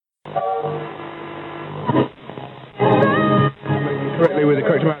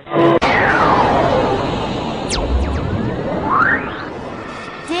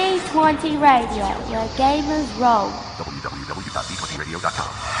Radio, where gamers roll.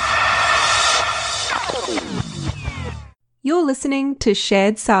 www.d20radio.com. You're listening to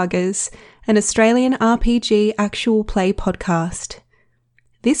Shared Sagas, an Australian RPG actual play podcast.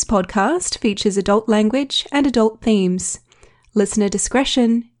 This podcast features adult language and adult themes. Listener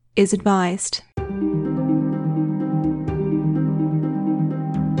discretion is advised.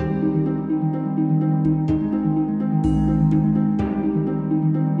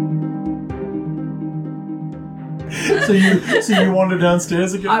 So you wander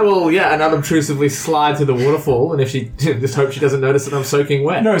downstairs again? I will, and unobtrusively slide to the waterfall, and if she just hope she doesn't notice that I'm soaking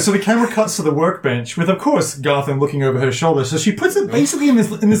wet. No, so the camera cuts to the workbench with, of course, Garthen looking over her shoulder. So she puts it basically in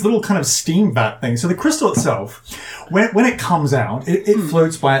this little kind of steam vat thing. So the crystal itself, when it comes out, it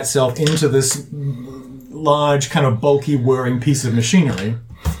floats by itself into this large, kind of bulky, whirring piece of machinery.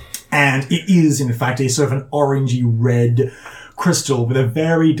 And it is, in fact, a sort of an orangey red crystal with a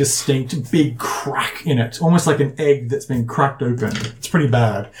very distinct big crack in it, almost like an egg that's been cracked open. It's pretty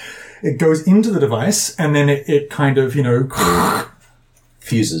bad. It goes into the device and then it kind of,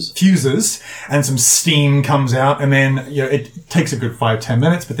 fuses and some steam comes out and then, it takes a good 5-10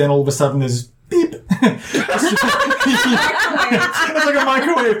 minutes, but then all of a sudden there's beep. It's like a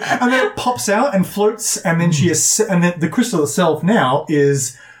microwave. And then it pops out and floats and then and then the crystal itself now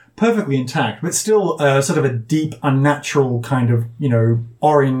is perfectly intact, but still sort of a deep, unnatural kind of,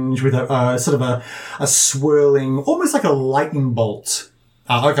 orange with a sort of a swirling, almost like a lightning bolt,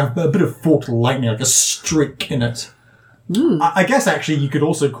 like a bit of forked lightning, like a streak in it. I guess actually you could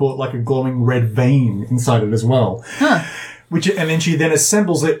also call it like a glowing red vein inside it as well. Huh. And then she then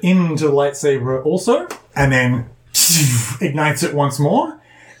assembles it into the lightsaber also, and then ignites it once more.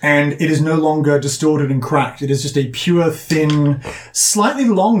 And it is no longer distorted and cracked. It is just a pure, thin, slightly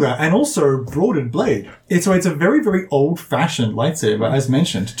longer and also broadened blade. So it's a very, very old-fashioned lightsaber, as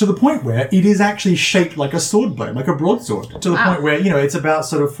mentioned, to the point where it is actually shaped like a sword blade, like a broadsword, to the point where, it's about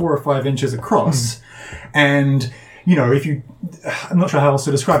sort of 4 or 5 inches across. And, I'm not sure how else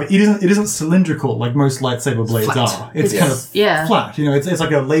to describe it. It isn't cylindrical like most lightsaber blades are. It's kind of flat. It's like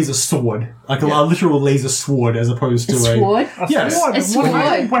a laser sword, like a literal laser sword, as opposed to a sword. A sword.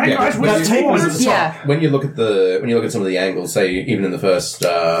 When you look at some of the angles, say even in the first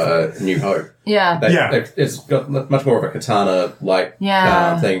New Hope, it's got much more of a katana-like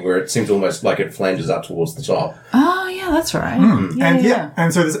thing where it seems almost like it flanges up towards the top. Oh yeah, that's right.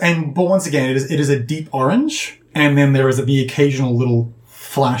 But once again, it is a deep orange. And then there is the occasional little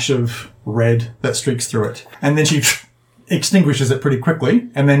flash of red that streaks through it. And then she extinguishes it pretty quickly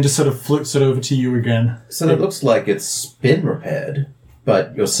and then just sort of floats it over to you again. So it looks like it's been repaired,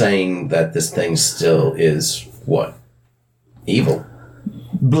 but you're saying that this thing still is, what? Evil?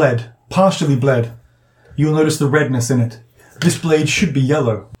 Bled. Partially bled. You'll notice the redness in it. This blade should be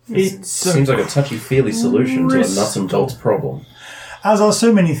yellow. It seems like a touchy-feely solution to a nuts and bolts problem. As are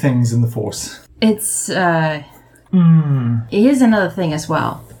so many things in the Force. Here's another thing as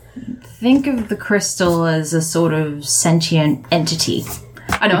well. Think of the crystal as a sort of sentient entity.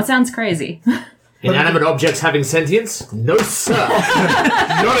 I know, it sounds crazy. Inanimate objects having sentience? No, sir.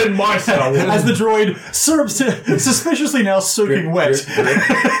 Not in my Star Wars. As the droid, suspiciously now soaking wet,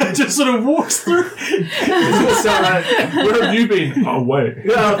 just sort of walks through. Where have you been? Away.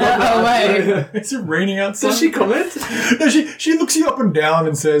 Away. Is it raining outside? Does she comment? No, she looks you up and down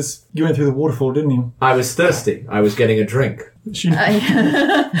and says, "You went through the waterfall, didn't you?" I was thirsty. I was getting a drink. She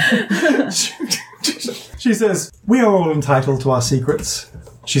says, "We are all entitled to our secrets,"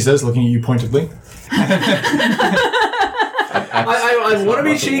 she says, looking at you pointedly. I want to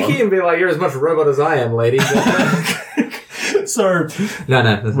be cheeky and be like, "You're as much a robot as I am, lady." So... No.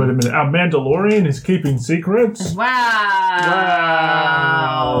 Wait a minute. Our Mandalorian is keeping secrets? Wow.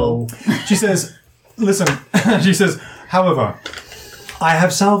 She says, listen, however, I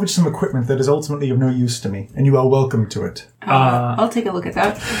have salvaged some equipment that is ultimately of no use to me, and you are welcome to it. I'll take a look at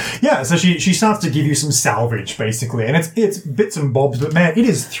that. Yeah, so she starts to give you some salvage, basically, and it's bits and bobs, but man, it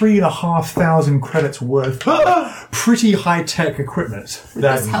is 3,500 credits worth of pretty high-tech equipment. Would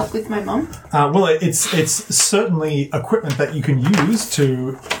this help with my mum? Well, it's certainly equipment that you can use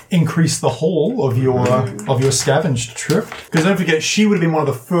to increase the haul of your scavenged trip. Because don't forget, she would have been one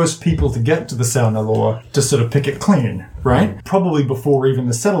of the first people to get to the Saunalor to sort of pick it clean, right? Probably before even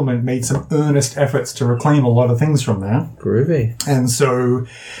the settlement made some earnest efforts to reclaim a lot of things from there. Groovy. And so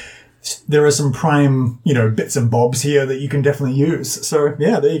there are some prime, bits and bobs here that you can definitely use. So,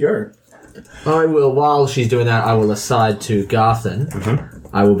 yeah, there you go. I will, while she's doing that, I will aside to Garthen.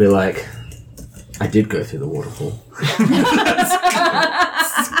 Mm-hmm. I will be like, I did go through the waterfall.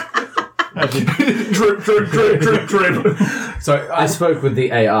 Drip, drip, drip, drip, drip. So I spoke with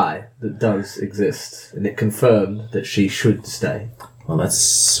the AI that does exist, and it confirmed that she should stay. Well,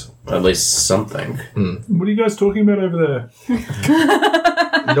 that's at least something. What are you guys talking about over there?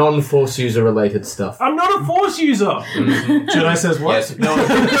 Non-Force user related stuff. I'm not a Force user. Jedi says what? Yes, no.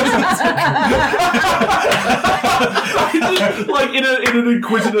 Like in an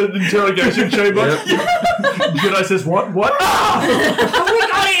Inquisitor interrogation chamber. Yep. Jedi says what? What? Ah! We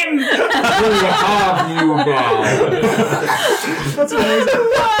got him! That's amazing.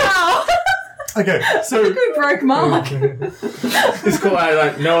 Wow! Okay, so We broke Mark. It's cool.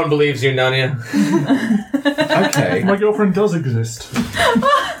 No one believes you, Nanya. Okay. My girlfriend does exist.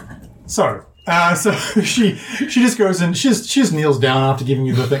 so she just goes and she just kneels down after giving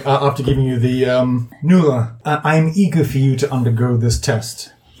you the thing. After giving you the Nula, I'm eager for you to undergo this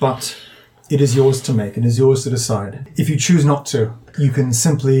test, but it is yours to make. It is yours to decide. If you choose not to, you can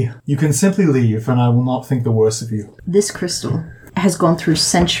simply leave, and I will not think the worse of you. This crystal has gone through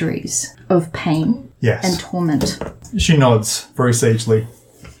centuries of pain Yes. and torment. She nods very sagely.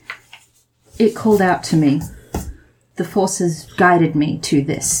 It called out to me. The Forces guided me to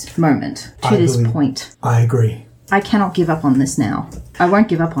this moment, to I this believe- point. I agree. I cannot give up on this now. I won't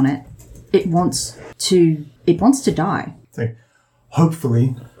give up on it. It wants to die. So,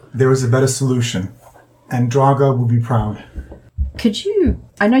 hopefully, there is a better solution, and Draga will be proud. Could you...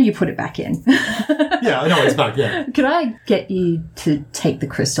 I know you put it back in. Yeah, I know it's back. Yeah. Could I get you to take the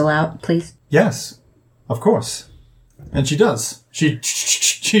crystal out, please? Yes, of course. And she does.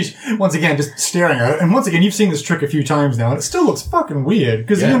 She's once again just staring at it. And once again, you've seen this trick a few times now, and it still looks fucking weird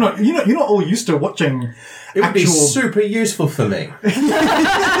because you're not all used to watching. It would be super useful for me.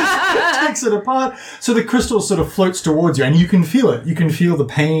 Takes it apart, so the crystal sort of floats towards you, and you can feel it. You can feel the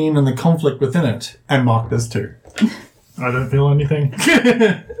pain and the conflict within it, and Mark does too. I don't feel anything.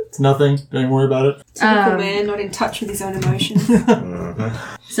 It's nothing. Don't worry about it. Typical man, not in touch with his own emotions.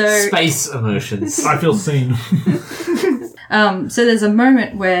 So Space emotions. I feel seen. So there's a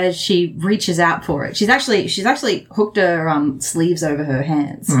moment where she reaches out for it. She's actually hooked her sleeves over her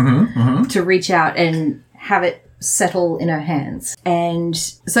hands to reach out and have it settle in her hands. And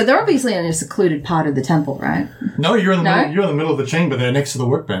so they're obviously in a secluded part of the temple, right? No, you're in the middle of the chamber there, next to the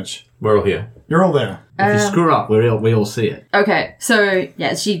workbench. We're all here. You're all there. If you screw up, we all see it. Okay, so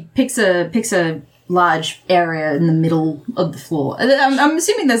yeah, she picks a large area in the middle of the floor. I'm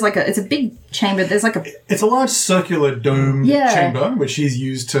assuming it's a big chamber. It's a large circular dome Yeah. chamber, which she's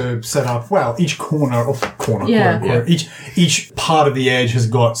used to set up, each corner, quote Yeah. unquote. Each part of the edge has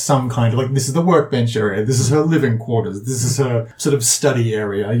got some kind of, this is the workbench area, this is her living quarters, this is her sort of study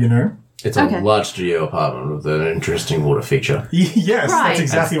area, you know? It's a large studio apartment with an interesting water feature. Yes, Right. that's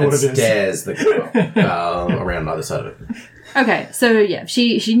exactly what it is. Stairs that go up, around either side of it. Okay, so yeah,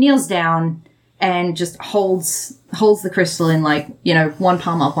 she kneels down and just holds the crystal in one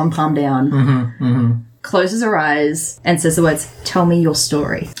palm up, one palm down. Closes her eyes and says the words, "Tell me your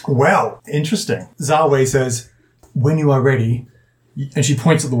story." Well, interesting. Zarway says, when you are ready, and she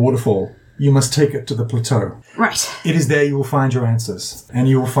points at the waterfall, you must take it to the plateau. Right. It is there you will find your answers, and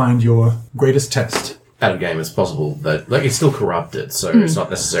you will find your greatest test. Out of game, it's possible that it's still corrupted, so it's not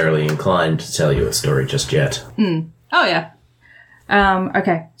necessarily inclined to tell you its story just yet. Oh yeah.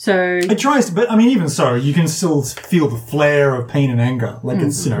 Okay, so It tries to, but I mean, even so, you can still feel the flare of pain and anger.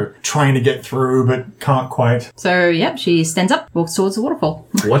 It's, trying to get through, but can't quite. she stands up, walks towards the waterfall.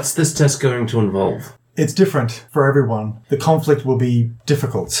 What's this test going to involve? It's different for everyone. The conflict will be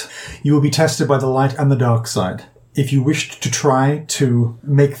difficult. You will be tested by the light and the dark side. If you wish to try to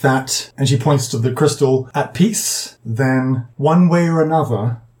make that, and she points to the crystal, at peace, then one way or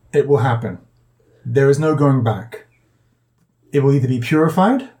another, it will happen. There is no going back. It will either be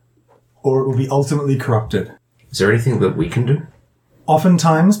purified, or it will be ultimately corrupted. Is there anything that we can do?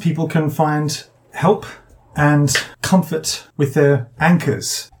 Oftentimes, people can find help and comfort with their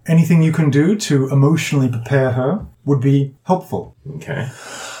anchors. Anything you can do to emotionally prepare her would be helpful. Okay.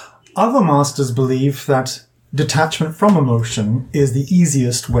 Other masters believe that detachment from emotion is the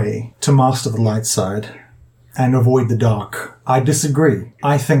easiest way to master the light side and avoid the dark. I disagree.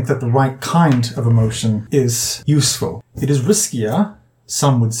 I think that the right kind of emotion is useful. It is riskier,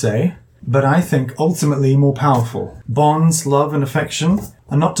 some would say, but I think ultimately more powerful. Bonds, love, and affection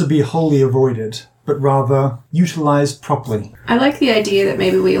are not to be wholly avoided, but rather utilized properly. I like the idea that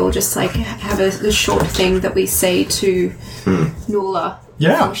maybe we all just have a short thing that we say to Nula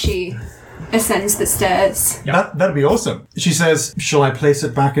before she ascends the stairs. That'd be awesome. She says, "Shall I place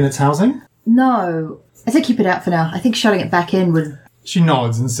it back in its housing?" No, I think keep it out for now. I think shutting it back in would... She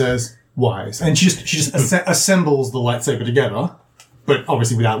nods and says, "Wise." And she just assembles the lightsaber together, but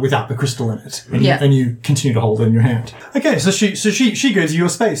obviously without the crystal in it. And you continue to hold it in your hand. Okay, so she goes to your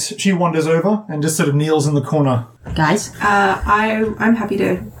space. She wanders over and just sort of kneels in the corner. Guys? I'm happy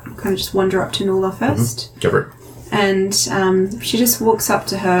to kind of just wander up to Nula first. Go for it. And she just walks up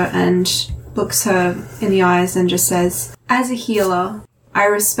to her and looks her in the eyes and just says, as a healer, I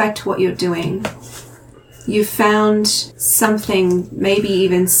respect what you're doing. You found something, maybe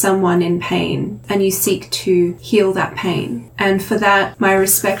even someone in pain, and you seek to heal that pain. And for that, my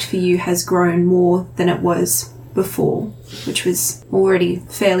respect for you has grown more than it was before, which was already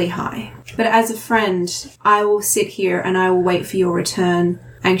fairly high. But as a friend, I will sit here and I will wait for your return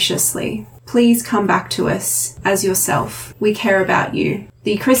anxiously. Please come back to us as yourself. We care about you.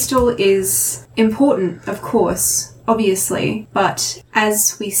 The crystal is important, of course, obviously, but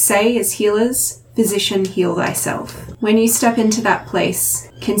as we say as healers, physician, heal thyself. When you step into that place,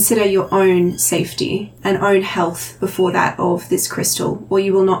 consider your own safety and own health before that of this crystal, or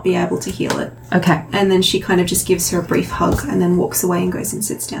you will not be able to heal it. Okay. And then she kind of just gives her a brief hug and then walks away and goes and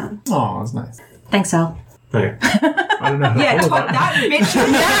sits down. Oh, that's nice. Thanks, Al. Okay. I don't know how Yeah, talk that bitch.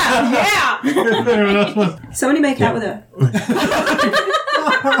 Yeah. Somebody make out with her.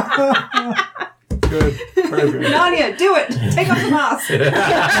 Good. Very good. Narnia, do it. Take off the mask.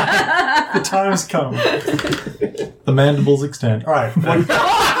 The time has come. The mandibles extend. All right. It's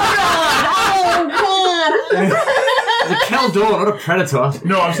a Caldor, not a predator.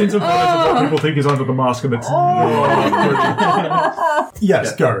 No, I've seen some photos of what people think is under the mask, and it's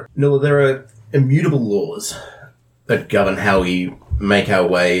Yes, go. No, there are immutable laws that govern how we make our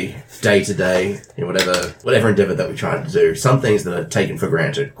way day to day in whatever endeavor that we try to do. Some things that are taken for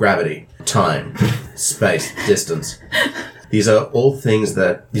granted: gravity, time, space, distance. These are all things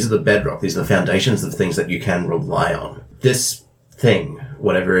these are the bedrock. These are the foundations of things that you can rely on. This thing,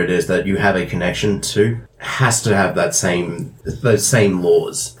 whatever it is that you have a connection to, has to have those same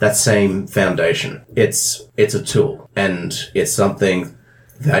laws, that same foundation. It's a tool, and it's something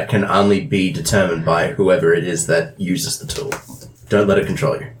that can only be determined by whoever it is that uses the tool. Don't let it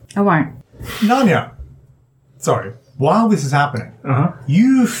control you. I won't. Narnia. Sorry. While this is happening,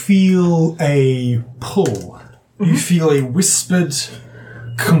 you feel a pull. You feel a whispered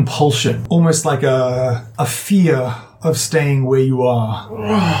compulsion, almost like a fear of staying where you are.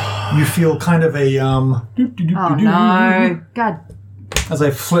 You feel kind of a Oh no. God. As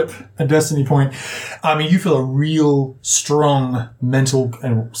I flip a destiny point, you feel a real strong mental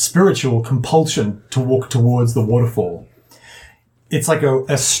and spiritual compulsion to walk towards the waterfall. It's like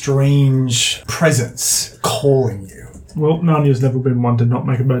a strange presence calling you. Well, Narnia's never been one to not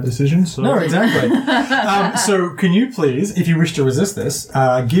make a bad decision, so... No, exactly. So can you please, if you wish to resist this,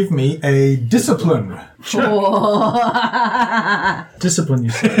 give me a discipline. Discipline, you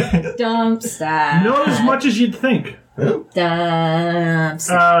say? Dumpster. Not as much as you'd think. Dumpster.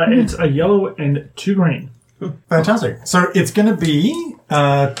 It's a yellow and 2 green. Fantastic. So it's going to be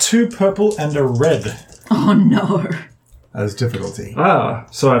 2 purple and a red. Oh no. As difficulty.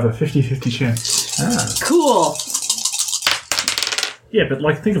 So I have a 50-50 chance. Cool. Yeah, but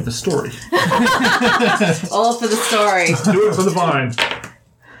think of the story. All for the story. Do it for the vine.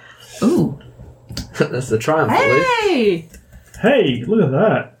 Ooh. That's the triumph, at least. Hey! Hey, look at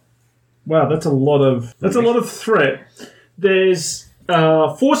that. Wow, that's a lot of threat. There's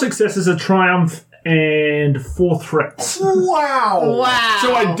 4 successes, a triumph, and 4 threats. Wow!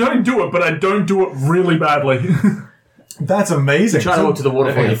 So I don't do it, but I don't do it really badly. That's amazing. You try to walk to the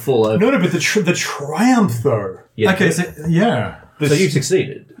waterfall, you fall over. No, but the triumph, though. Yeah. Okay, so, yeah. So you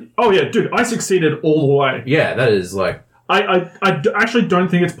succeeded. Oh yeah, dude, I succeeded all the way. Yeah, that is I actually don't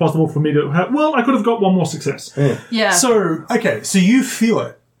think it's possible for me to have... Well, I could have got 1 more success. Yeah. So you feel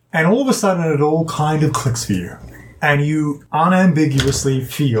it, and all of a sudden it all kind of clicks for you. And you unambiguously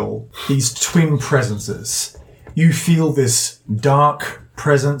feel these twin presences. You feel this dark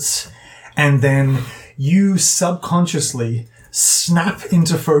presence, and then you subconsciously snap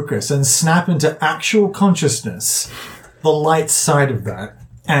into focus and snap into actual consciousness, the light side of that,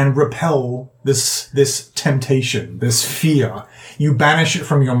 and repel this temptation, this fear. You banish it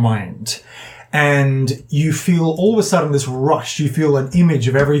from your mind. And you feel all of a sudden this rush. You feel an image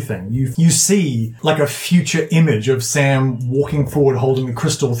of everything. You see like a future image of Sam walking forward holding the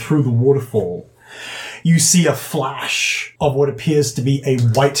crystal through the waterfall. You see a flash of what appears to be a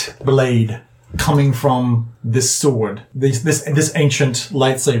white blade coming from this sword, this ancient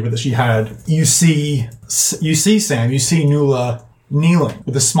lightsaber that she had. You see Sam, you see Nula kneeling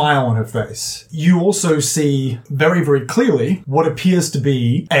with a smile on her face. You also see very, very clearly what appears to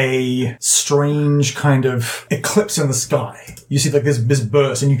be a strange kind of eclipse in the sky. You see like this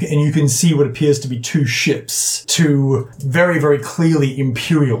burst, and you can see what appears to be two ships, two very, very clearly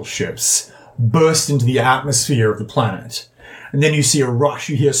Imperial ships, burst into the atmosphere of the planet. And then you see a rush,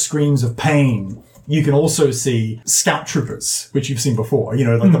 you hear screams of pain. You can also see scout troopers, which you've seen before,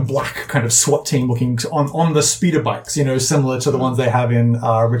 like the black kind of SWAT team looking on the speeder bikes, similar to the ones they have in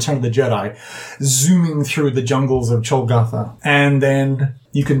Return of the Jedi, zooming through the jungles of Cholgatha. And then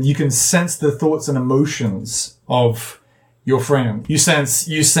you can sense the thoughts and emotions of your friend. You sense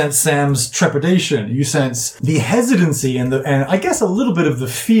Sam's trepidation. You sense the hesitancy and I guess a little bit of the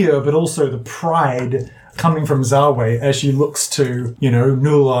fear, but also the pride coming from Zarwe as she looks to,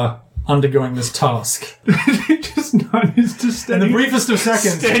 Nula undergoing this task. Just noticed just standing in the briefest of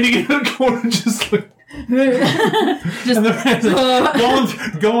seconds. Standing in the corner just like...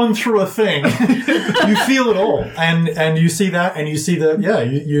 going through a thing. You feel it all. And you see that, and you see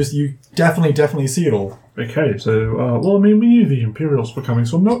you definitely see it all. Okay, so, we knew the Imperials were coming,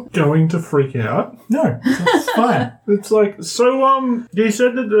 so I'm not going to freak out. No, it's fine. It's like, so, you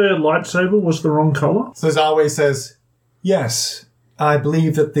said that the lightsaber was the wrong colour? So Zarwe says, yes. I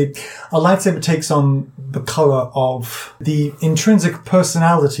believe that a lightsaber takes on the colour of the intrinsic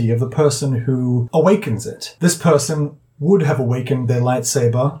personality of the person who awakens it. This person would have awakened their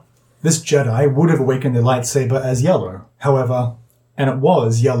lightsaber. This Jedi would have awakened their lightsaber as yellow. However, and it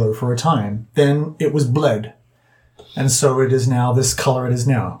was yellow for a time, then it was bled. And so it is now this colour it is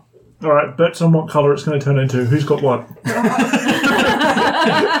now. All right, bets on what colour it's going to turn into. Who's got what?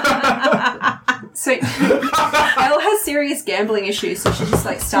 So Elle has serious gambling issues, so she just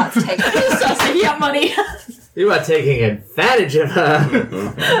starts taking out money. You are taking advantage of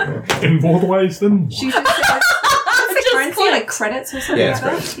her. In both ways, then. She just says, what's the currency, like credits or something like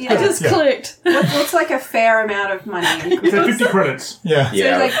that? Yeah. I just clicked. What's like a fair amount of money? So 50 credits. Yeah.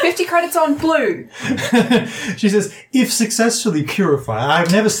 So 50 credits on blue. She says, if successfully purified,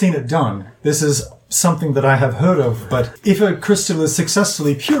 I've never seen it done. This is something that I have heard of, but if a crystal is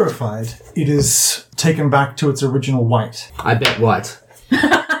successfully purified, it is taken back to its original white. I bet white.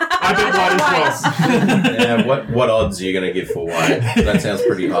 I bet white as well. Yeah, what odds are you going to give for white? That sounds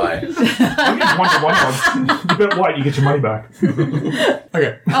pretty high. I get 1 to 1 odds. You bet white, you get your money back.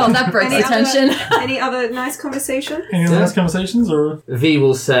 Okay. Oh, that breaks the tension. Any other nice conversation? Any other nice conversations? Or V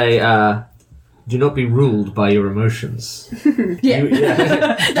will say, do not be ruled by your emotions. Do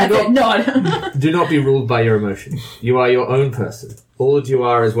not be ruled by your emotions. You are your own person. All that you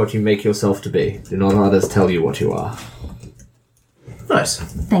are is what you make yourself to be. Do not others tell you what you are. Nice.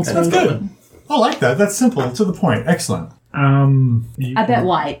 Thanks, that's good. I like that. That's simple, to the point. Excellent. I bet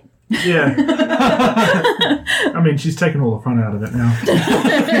white. Yeah. I mean, she's taken all the fun out of it now.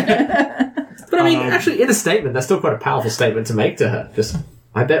 But I mean, actually, in a statement, that's still quite a powerful statement to make to her. Just,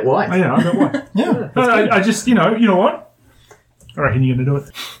 I bet white. Oh, yeah, I bet white. Yeah. I just, you know what? I reckon you're going to do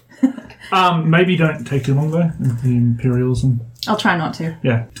it. Maybe don't take too long, though. The Imperials and... I'll try not to.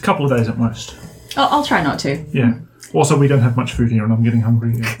 Yeah, a couple of days at most. I'll try not to. Yeah. Also, we don't have much food here, and I'm getting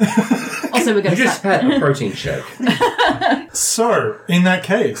hungry. Yeah. Also, we're going to just had a protein shake. So, in that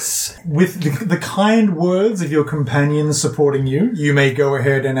case, with the kind words of your companions supporting you, you may go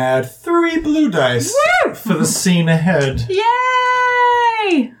ahead and add 3 blue dice for the scene ahead.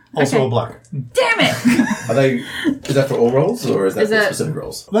 Yay! Also a black. Damn it! Is that for all rolls, or is that for specific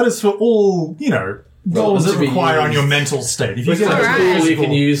rolls? That is for all, roles that require on your mental state. If you get tools you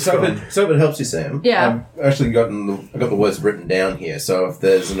can use. So if it helps you, Sam. Yeah. I've actually got the words written down here. So if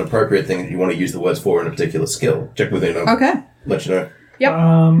there's an appropriate thing that you want to use the words for in a particular skill, check with Uno. Okay. Let you know.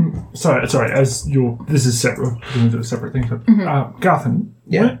 Yep. Sorry. As this is separate. We're going to do a separate thing. Garthan.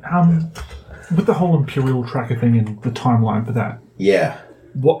 Yeah. With the whole Imperial tracker thing and the timeline for that. Yeah.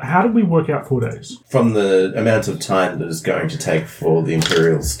 How did we work out 4 days? From the amount of time that it's going to take for the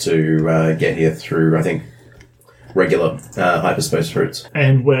Imperials to get here through, I think, regular hyperspace routes.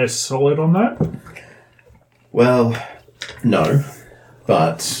 And we're solid on that? Well, no.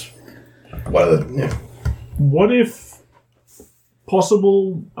 But what if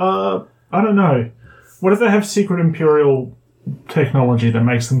possible? I don't know. What if they have secret Imperial technology that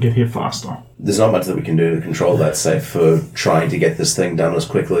makes them get here faster? There's not much that we can do to control that, save for trying to get this thing done as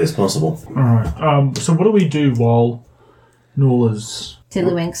quickly as possible. Alright, so what do we do while Nula's...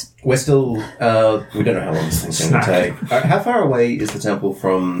 Tiddlywinks. We're still... we don't know how long this thing's going to take. How far away is the temple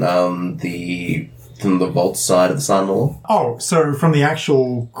from the vault side of the Sun Wall? Oh, so from the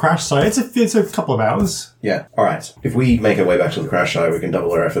actual crash site, it's a couple of hours. Yeah, alright. If we make our way back to the crash site, we can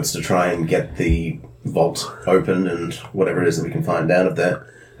double our efforts to try and get the vault open and whatever it is that we can find out of there.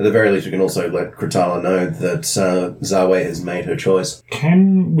 At the very least, we can also let Kratala know that Zawe has made her choice.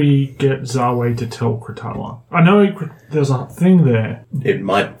 Can we get Zawe to tell Kratala? I know there's a thing there. It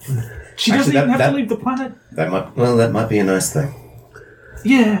might... She doesn't even have to leave the planet. That might be a nice thing.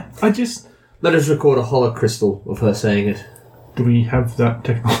 Yeah, Let us record a holocrystal of her saying it. Do we have that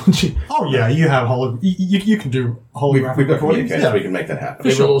technology? Oh yeah, you have you can do holographic We've got recordings. communicators, we can make that happen.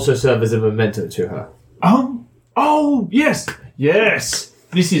 It will also serve as a memento to her. Oh, yes. Yes.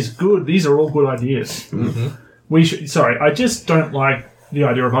 This is good. These are all good ideas. Mm-hmm. We should... Sorry, I just don't like the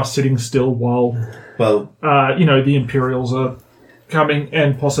idea of us sitting still while... Well... the Imperials are coming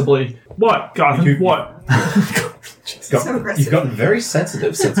and possibly... What, Garth? What? You've gotten very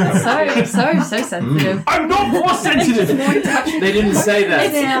sensitive since coming. So sensitive. I'm not more sensitive! They didn't say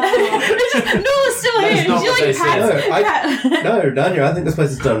that. Nula's still here. not She what they said. No, Danya, I think this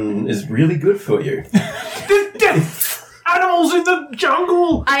place is really good for you. Animals in the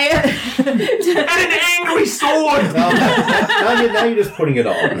jungle! And an angry sword! Danya, now you're just putting it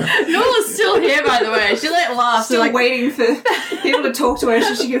on. Nula's still here, by the way. She laugh. Still waiting for people to talk to her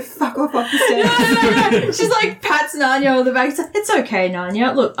so she can fuck off the stairs. No. She's like pats Nanya on the back. It's okay,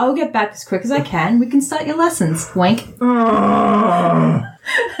 Nanya. Look, I'll get back as quick as I can. We can start your lessons. Wink. Your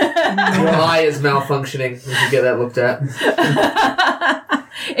eye is malfunctioning. We should get that looked at.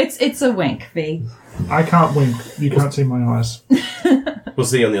 It's a wink, V. I can't wink. You can't see my eyes. We'll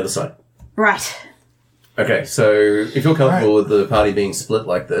see you on the other side. Right. Okay, so if you're comfortable with the party being split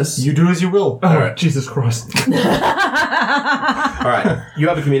like this... You do as you will. Oh, right. Jesus Christ. Alright, you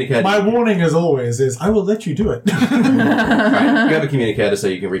have a communicator. My warning, as always, is I will let you do it. Right, you have a communicator so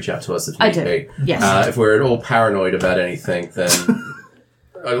you can reach out to us if need be. Yes. If we're at all paranoid about anything, then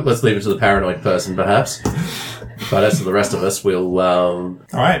let's leave it to the paranoid person, perhaps. But as for the rest of us, we'll...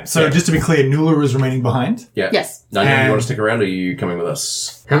 Alright, so just to be clear, Nula is remaining behind. Yeah. Yes. Nanya, you want to stick around, or are you coming with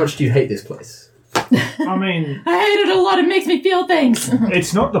us? How much do you hate this place? I mean... I hate it a lot. It makes me feel things.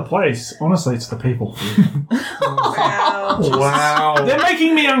 It's not the place. Honestly, it's the people. Wow. They're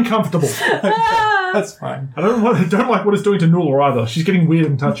making me uncomfortable. That's fine. I don't like what it's doing to Nula either. She's getting weird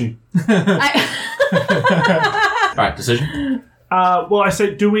and touchy. Alright, decision? Well, I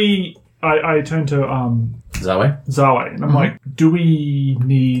say, do we... I turn to Zawe, and I'm like, do we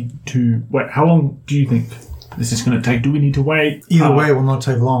need to wait? How long do you think this is going to take? Do we need to wait? Either way, it will not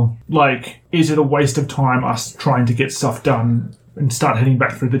take long. Like, is it a waste of time us trying to get stuff done and start heading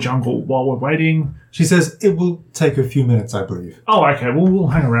back through the jungle while we're waiting? She says it will take a few minutes, I believe. Oh, okay. Well, we'll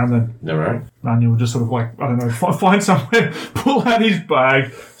hang around then. All right. Nanya will just sort of like, I don't know, find somewhere, pull out his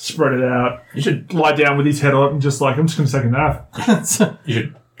bag, spread it out. You should lie down with his head on it and just like, I'm just going to take a nap. You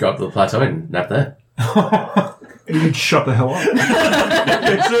should go up to the plateau and nap there. You'd shut the hell up.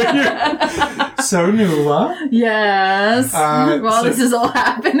 So, Nula. Yes. While this is all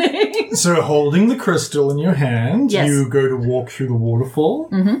happening. So, holding the crystal in your hand, Yes. you go to walk through the waterfall.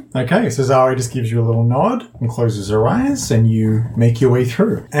 Mm-hmm. Okay, so Zawe just gives you a little nod and closes her eyes, and you make your way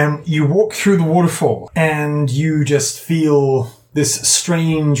through. And you walk through the waterfall, and you just feel this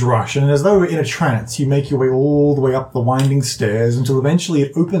strange rush, and as though in a trance, you make your way all the way up the winding stairs until eventually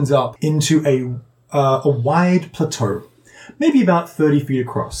it opens up into a wide plateau, maybe about 30 feet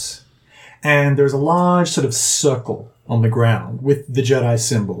across. And there's a large sort of circle on the ground with the Jedi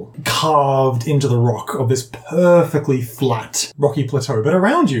symbol carved into the rock of this perfectly flat rocky plateau. But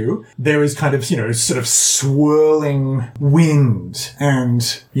around you, there is kind of, sort of swirling wind,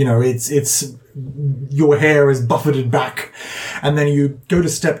 and, it's your hair is buffeted back. And then you go to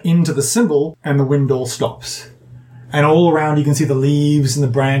step into the symbol and the wind all stops. And all around you can see the leaves and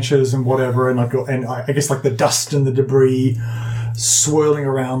the branches and whatever, and I guess like the dust and the debris swirling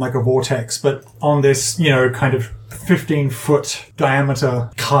around like a vortex. But on this, kind of 15-foot diameter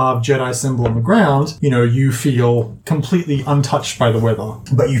carved Jedi symbol on the ground, you feel completely untouched by the weather,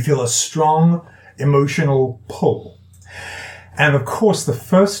 but you feel a strong emotional pull. And of course, the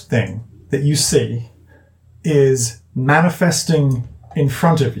first thing that you see is manifesting in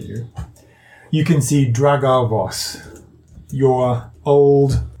front of you. You can see Dragar Voss, your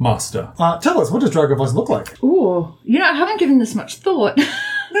old master. Tell us, what does Dragar Voss look like? Ooh, I haven't given this much thought.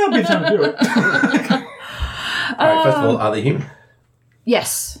 No, it'll be time to do it. Alright, first of all, are they human?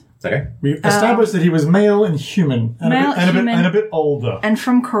 Yes. Okay. We established that he was male and human, and Male, a human. bit older. And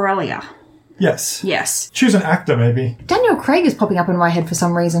from Corellia. Yes. Yes. Choose an actor, maybe. Daniel Craig is popping up in my head for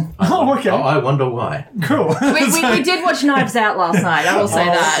some reason. Oh, okay. I wonder why. Cool. We did watch Knives Out last night, I will say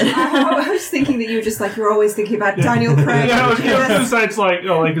that. I was thinking that you were just like, you're always thinking about Daniel Craig. Yeah, I was going to say it's like,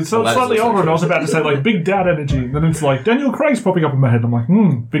 it's slightly older, and I was about to say like Big Dad energy, and then it's like Daniel Craig's popping up in my head. I'm like,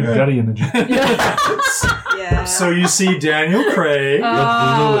 Big Daddy energy. Yeah. So you see Daniel Craig.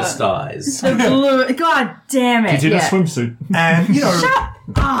 The bluest eyes. The blue. God damn it. He's in a swimsuit. And, Shut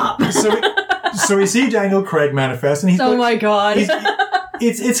up. So we see Daniel Craig manifest, and he's Oh my God.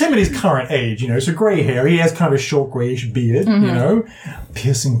 It's him at his current age, so grey hair. He has kind of a short greyish beard,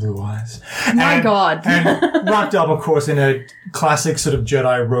 piercing blue eyes. My God. And wrapped up, of course, in a classic sort of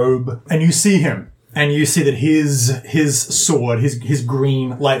Jedi robe. And you see him. And you see that his sword, his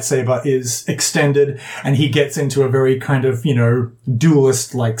green lightsaber is extended, and he gets into a very kind of,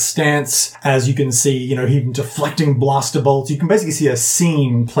 duelist-like stance. As you can see, him deflecting blaster bolts. You can basically see a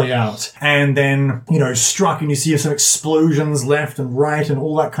scene play out. And then, struck, and you see some explosions left and right and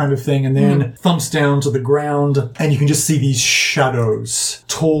all that kind of thing. And then thumps down to the ground, and you can just see these shadows,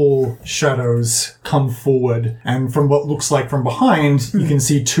 tall shadows, come forward. And from what looks like from behind, you can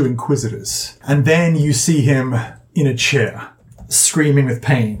see two Inquisitors. And then you see him in a chair, screaming with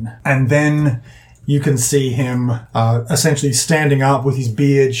pain. And then you can see him essentially standing up with his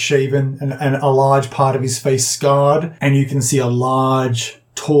beard shaven and a large part of his face scarred. And you can see a large,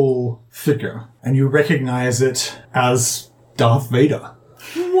 tall figure. And you recognize it as Darth Vader.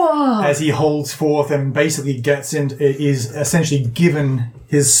 Whoa. As he holds forth and basically is essentially given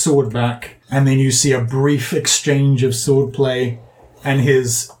his sword back. And then you see a brief exchange of swordplay, and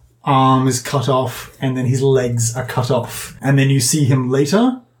his arm is cut off, and then his legs are cut off. And then you see him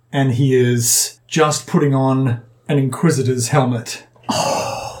later, and he is just putting on an Inquisitor's helmet.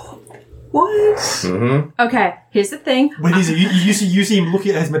 What? Mm-hmm. Okay, here's the thing. With his, you see him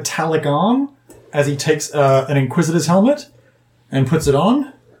looking at his metallic arm as he takes an Inquisitor's helmet and puts it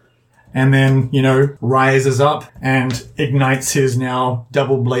on. And then, rises up and ignites his now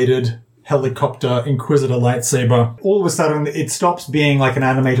double-bladed helicopter Inquisitor lightsaber. All of a sudden, it stops being like an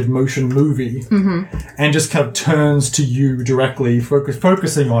animated motion movie and just kind of turns to you directly,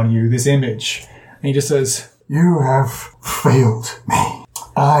 focusing on you, this image. And he just says, "You have failed me.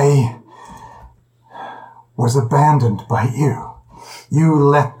 I was abandoned by you. You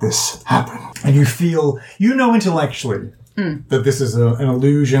let this happen." And you feel, intellectually that this is an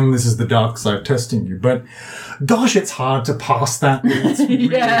illusion, this is the dark side testing you. But gosh, it's hard to pass that.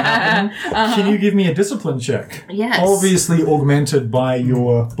 Really happened. Can you give me a discipline check? Yes. Obviously augmented by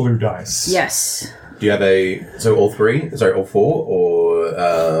your blue dice. Yes. Do you have all four,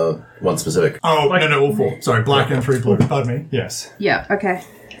 or one specific? Oh, no, all four. Sorry, black and 3 blue. Pardon me. Yes. Yeah, okay.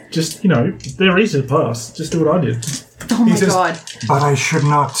 Just, they're easy to pass. Just do what I did. Oh my God. But I should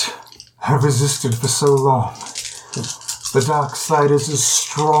not have resisted for so long. The dark side is as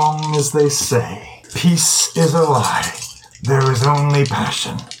strong as they say. Peace is a lie. There is only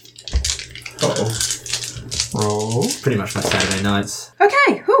passion. Uh-oh. Roll. Pretty much my Saturday nights.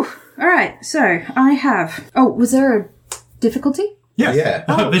 Okay, whew. Alright, so I have... Oh, was there a difficulty? Yes. Yeah.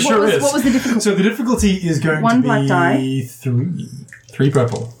 There sure is. What was the difficulty? So the difficulty is going One to black be die. 3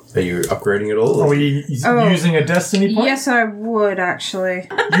 purple. Are you upgrading at all? Are we using a destiny point? Yes, I would, actually.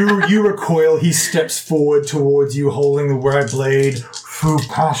 You recoil, he steps forward towards you holding the right blade. Through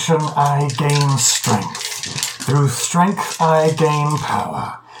passion I gain strength. Through strength I gain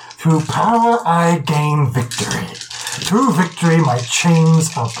power. Through power I gain victory. Through victory my chains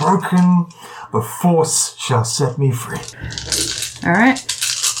are broken. The force shall set me free. Alright.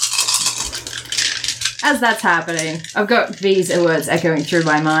 As that's happening, I've got these words echoing through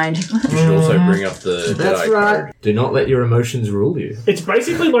my mind. You should also bring up the That's Jedi right. code. Do not let your emotions rule you. It's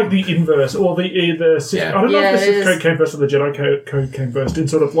basically like the inverse, or the Sith. Yeah. I don't know Yeah, if the it Sith is. code came first or the Jedi code came first. In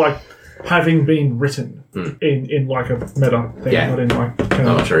sort of like having been written in like a meta thing, Yeah. not in like. I'm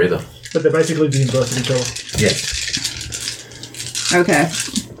not sure either. But they're basically the inverse of each other. Yes. Okay.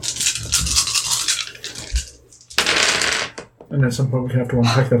 And at some point we can have to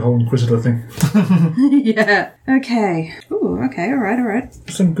unpack that whole Inquisitor thing. Yeah. Okay. Ooh, okay, alright.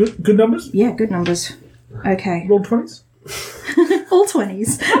 Some good numbers? Yeah, good numbers. Okay. Roll 20s? All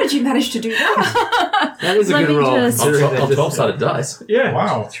 20s. How did you manage to do that? That is a Let good me roll. just- considering On that 12-sided dice. Yeah.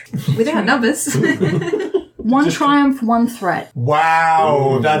 Wow. Without numbers. One triumph, one threat.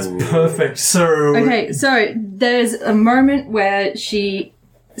 Wow, that's perfect. So Okay, so there's a moment where she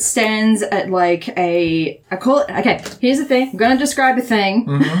stands at like I call it, okay, here's the thing. I'm going to describe a thing.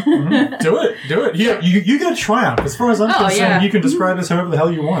 Do it. You get a triumph. As far as I'm concerned, you can describe this however the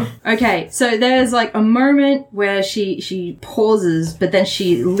hell you want. Okay, so there's like a moment where she pauses, but then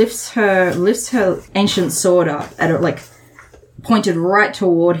she lifts her ancient sword up at like pointed right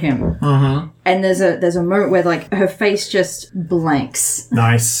toward him. And there's a moment where like her face just blanks.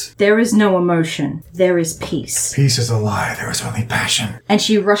 Nice. There is no emotion. There is peace. Peace is a lie. There is only passion. And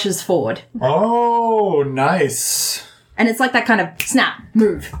she rushes forward. Oh, nice. And it's like that kind of snap,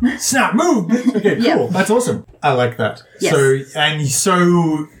 move. Snap, move! Okay, cool. Yeah. That's awesome. I like that. Yes.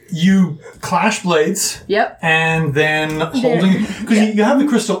 So you clash blades. Yep. And then holding... Because you have the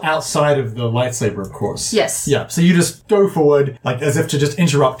crystal outside of the lightsaber, of course. Yes. Yeah. So you just go forward, like, as if to just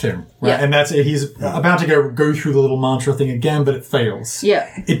interrupt him. Right? Yeah. And that's it. He's about to go through the little mantra thing again, but it fails. Yeah.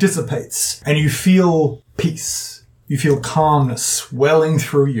 It dissipates. And you feel peace. You feel calmness swelling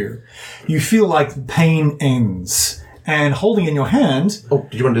through you. You feel like pain ends. And holding in your hand... Oh,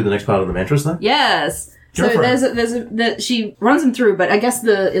 did you want to do the next part of the mantras then? Yes. So she runs him through, but I guess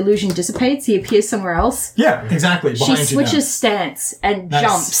the illusion dissipates. He appears somewhere else. Yeah, exactly. She switches stance and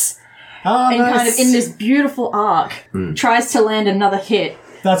jumps. And kind of in this beautiful arc, tries to land another hit.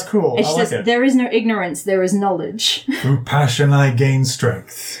 That's cool. And she says, there is no ignorance, there is knowledge. Through passion I gain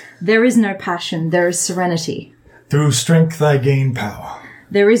strength. There is no passion, there is serenity. Through strength I gain power.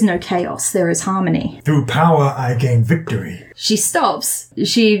 There is no chaos, there is harmony. Through power I gain victory. She stops.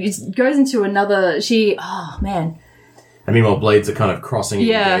 She goes into another... Oh, man. And meanwhile, blades are kind of crossing and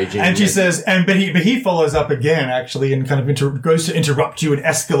engaging. And she says... But he follows up again, actually, and kind of goes to interrupt you and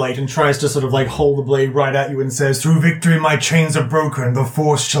escalate and tries to sort of like hold the blade right at you and says, through victory my chains are broken, the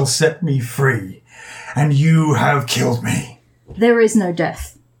force shall set me free. And you have killed me. There is no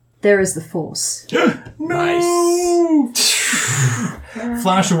death. There is the force. Nice.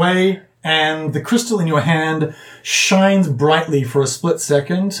 Flash away, and the crystal in your hand shines brightly for a split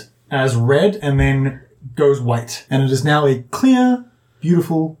second as red and then goes white. And it is now a clear,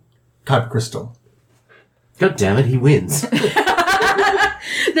 beautiful Kyber crystal. God damn it, he wins.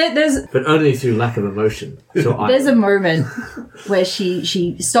 But only through lack of emotion. So there's a moment where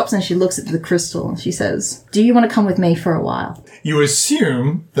she stops and she looks at the crystal and she says, do you want to come with me for a while? You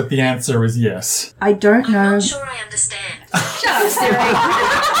assume that the answer is yes. I don't know. I'm not sure I understand. Shut up, Siri.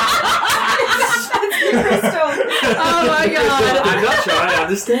 Oh my god. I'm not sure I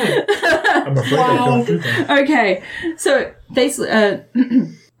understand. I'm afraid I can't do that. Okay, so basically,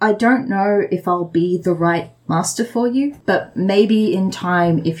 I don't know if I'll be the right master for you, but maybe in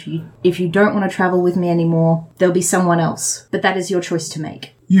time, if you don't want to travel with me anymore, there'll be someone else. But that is your choice to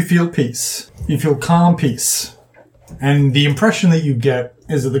make. You feel peace. You feel calm peace. And the impression that you get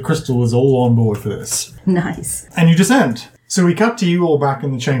is that the crystal is all on board for this. Nice. And you descend. So we cut to you all back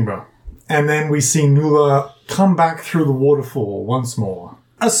in the chamber. And then we see Nula come back through the waterfall once more.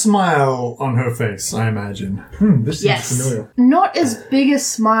 A smile on her face, I imagine. This seems familiar. Not as big a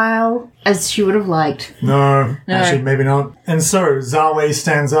smile as she would have liked. No, actually, maybe not. And so Zawe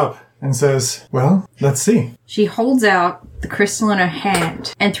stands up and says, well, let's see. She holds out the crystal in her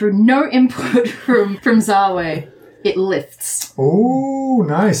hand, and through no input from Zawe, it lifts. Oh,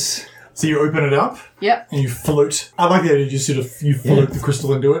 nice. So you open it up. Yep. And you float. I like the idea you float the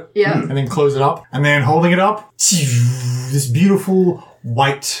crystal into it. Yeah. And then close it up. And then holding it up, this beautiful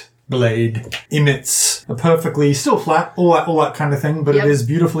white blade emits a perfectly, still flat, all that kind of thing, but it is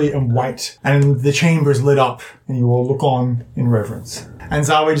beautifully and white. And the chamber is lit up, and you all look on in reverence. And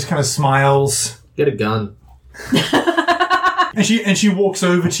Zawe just kind of smiles. Get a gun. And she walks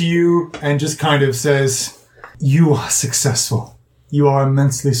over to you and just kind of says, you are successful. You are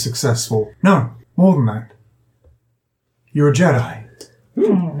immensely successful. No, more than that. You're a Jedi.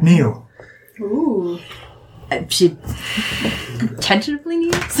 Kneel. Ooh. She tentatively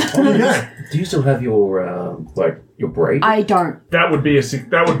kneels. Oh, yeah. Do you still have your your braid? I don't. That would be a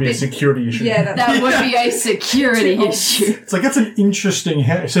security issue. Yeah, that would be a security issue. It's like, that's an interesting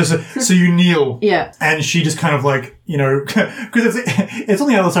hair. So you kneel. Yeah. And she just kind of like, because it's on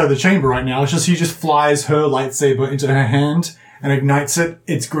the other side of the chamber right now. It's just, she just flies her lightsaber into her hand and ignites it.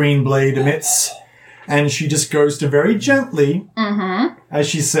 Its green blade emits. And she just goes to very gently, as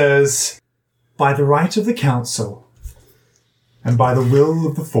she says, by the right of the council and by the will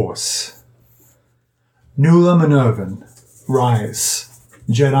of the Force, Nula Minervan, rise,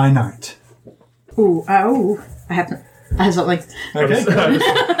 Jedi Knight. Ooh, I have something. Okay.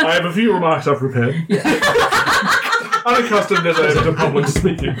 I have a few remarks I've prepared. Unaccustomed as I am to public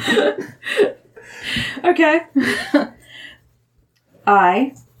speaking. Okay.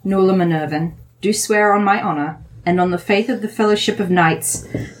 I, Nula Minervan, do swear on my honor and on the faith of the Fellowship of Knights,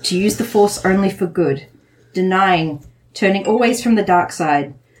 to use the Force only for good, denying, turning always from the dark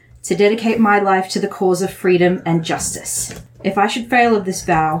side, to dedicate my life to the cause of freedom and justice. If I should fail of this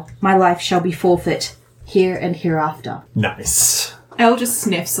vow, my life shall be forfeit, here and hereafter. Nice. Elle just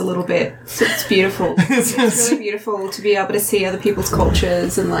sniffs a little bit. So it's beautiful. It's really beautiful to be able to see other people's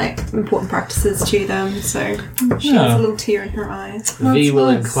cultures and like important practices to them. So she has a little tear in her eyes. V will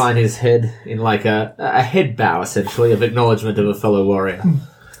incline his head in like a head bow, essentially, of acknowledgement of a fellow warrior.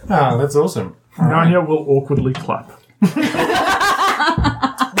 Oh, that's awesome. Narnia will awkwardly clap.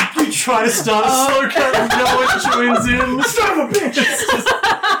 You try to start a slow clap and no one joins in. Son of a bitch!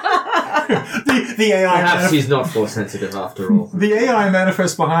 The AI. Perhaps he's not force sensitive after all. The AI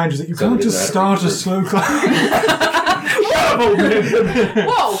manifests behind you that you can't just start a slow clap.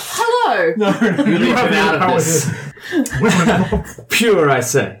 Whoa! Hello. No, You leave him out of this. Pure, I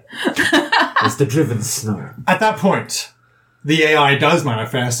say, as the driven snow. At that point, the AI does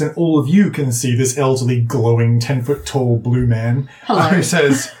manifest, and all of you can see this elderly, glowing, 10-foot tall blue man who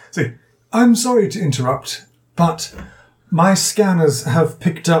says, "I'm sorry to interrupt, but my scanners have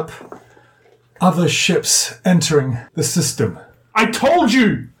picked up other ships entering the system." I told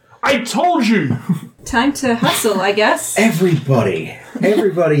you! Time to hustle, I guess. Everybody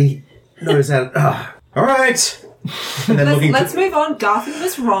knows how. All right. And then Let's move on. Garfield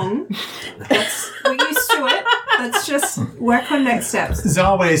was wrong. We're used to it. Let's just work on next steps.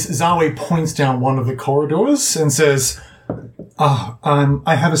 Zawe points down one of the corridors and says,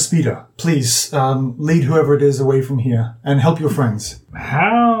 I have a speeder. Please, lead whoever it is away from here and help your friends.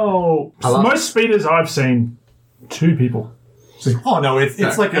 How? Most speeders I've seen, 2 people. Oh, no,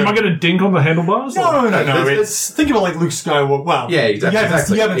 it's like... Am I going to dink on the handlebars? No. Think of it like Luke Skywalker. Well, yeah,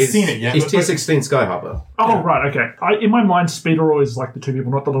 exactly. You haven't seen it yet. He's T-16 Skyhopper. Oh, right, okay. In my mind, speeder always like the 2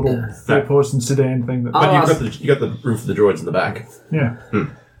 people, not the little 4-person sedan thing. But you got the roof of the droids in the back. Yeah.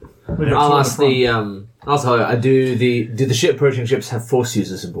 I'll ask the... Also, do the ship approaching ships have force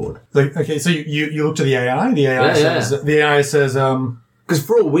users aboard? Okay, so you look to the AI. The AI says, because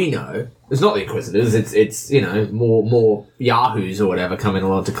for all we know, it's not the Inquisitors. It's more yahoos or whatever coming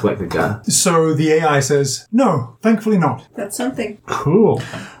along to collect the guy. So the AI says, "No, thankfully not." That's something. Cool.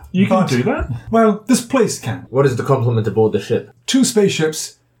 You can do that? Well, this place can. What is the complement aboard the ship? 2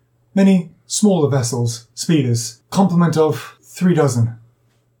 spaceships, many smaller vessels, speeders, complement of 3 dozen.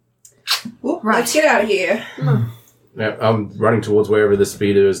 Let's get out of here. Yeah, I'm running towards wherever the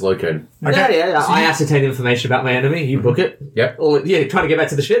speeder is located. Okay. Yeah. I ascertain information about my enemy. You book it. Yep. Trying to get back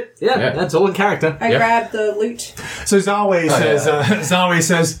to the ship. Yeah, that's all in character. I grab the loot. So Zawe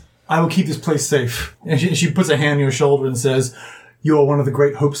says, "I will keep this place safe." And she puts a hand on your shoulder and says, "You are one of the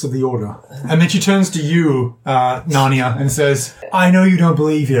great hopes of the Order." And then she turns to you, Narnia, and says, "I know you don't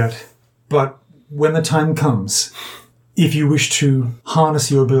believe yet, but when the time comes, if you wish to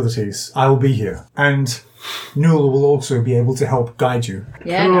harness your abilities, I will be here. And Newell will also be able to help guide you."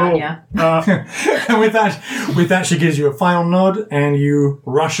 Yeah, Narnia. And with that, she gives you a final nod, and you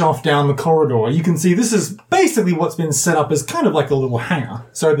rush off down the corridor. You can see this is basically what's been set up as kind of like a little hangar.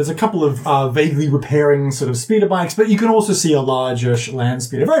 So there's a couple of vaguely repairing sort of speeder bikes, but you can also see a larger land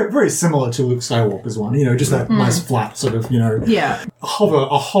speeder, very very similar to Luke Skywalker's one. Just that nice flat sort of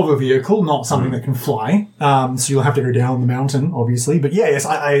a hover vehicle, not something that can fly. So you'll have to go down the mountain, obviously. But yes,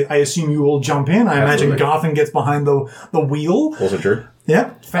 I assume you all jump in. I imagine Garthen gets behind the wheel. Also true.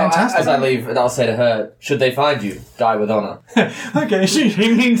 Yeah, fantastic. As I leave, and I'll say to her, "Should they find you, die with honor." Okay,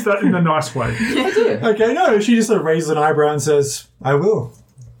 He means that in a nice way. I do. Okay, no, she just sort of raises an eyebrow and says, "I will."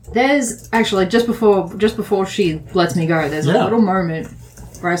 There's actually just before she lets me go, there's a little moment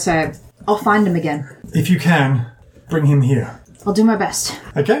where I say, "I'll find him again. If you can, bring him here." I'll do my best.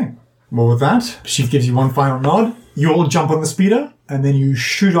 Okay. Well, with that, she gives you one final nod. You all jump on the speeder, and then you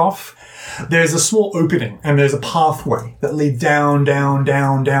shoot off. There's a small opening, and there's a pathway that leads down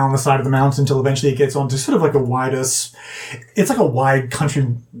the side of the mountain until eventually it gets onto sort of like it's like a wide country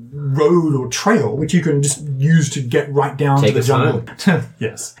road or trail, which you can just use to get right down to the jungle.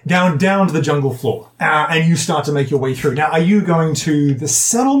 Yes. Down to the jungle floor. And you start to make your way through. Now, are you going to the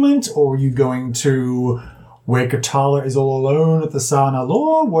settlement, or are you going to where Katala is all alone at the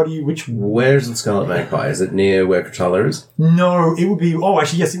Sarnalor? Where's the Scarlet Magpie? Is it near where Katala is? No, it would be... Oh,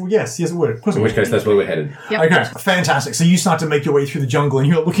 actually, yes, it would. Yes, it would. Of course In which case, that's where we're headed. Yep. Okay, fantastic. So you start to make your way through the jungle, and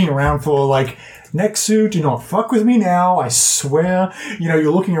you're looking around for, Nexu, do not fuck with me now, I swear.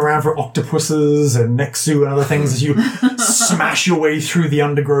 You're looking around for octopuses and Nexu and other things as you smash your way through the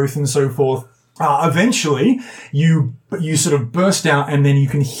undergrowth and so forth. Eventually, you sort of burst out, and then you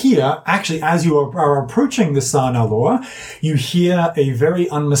can hear, actually, as you are approaching the Sarnalor, you hear a very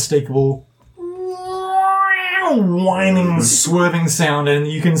unmistakable kind of whining, swerving sound, and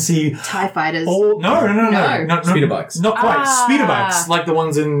you can see TIE fighters. No. Speeder bikes. Not quite. Speeder bikes, like the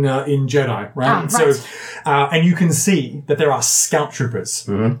ones in Jedi, right? So, and you can see that there are scout troopers.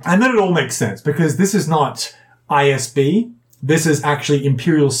 And then it all makes sense, because this is not ISB. This is actually an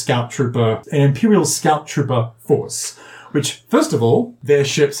Imperial Scout Trooper force, which, first of all, their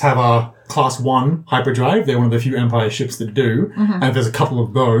ships have a Class 1 hyperdrive. They're one of the few Empire ships that do. And there's a couple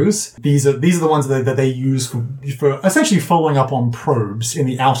of those. These are the ones that they use for essentially following up on probes in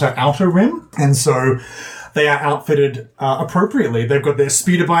the outer rim. And so they are outfitted appropriately. They've got their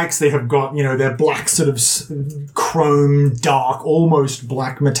speeder bikes. They have got, their black sort of chrome, dark, almost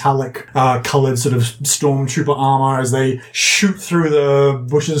black metallic colored sort of stormtrooper armor as they shoot through the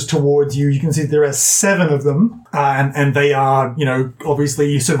bushes towards you. You can see there are 7 of them. And they are,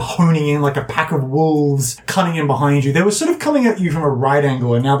 obviously sort of honing in like a pack of wolves, cutting in behind you. They were sort of coming at you from a right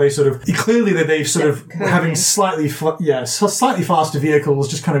angle, and now they sort of, clearly that they've sort of having slightly faster vehicles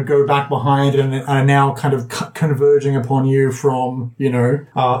just kind of go back behind and are now kind of converging upon you from,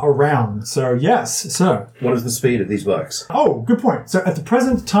 around. So, yes, so. What is the speed of these bikes? Oh, good point. So, at the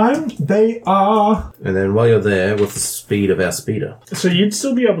present time, they are... And then while you're there, what's the speed of our speeder? So you'd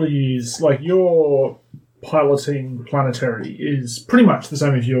still be able to use, your piloting planetary is pretty much the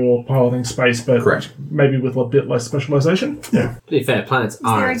same as your piloting space, but correct, maybe with a bit less specialization. Yeah. To be fair, planets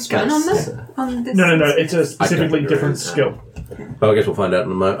are in space. On this? No. It's a specifically different skill. Well, I guess we'll find out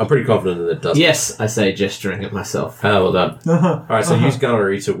in a moment. I'm pretty confident that it does. Yes, I say, gesturing at myself. Oh, well done. Alright, so use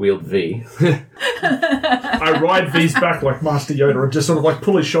gunnery to wield V. I ride V's back like Master Yoda and just sort of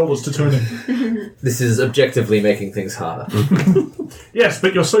pull his shoulders to turn him. This is objectively making things harder. Yes,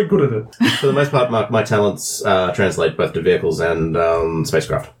 but you're so good at it. For the most part, my talents translate both to vehicles and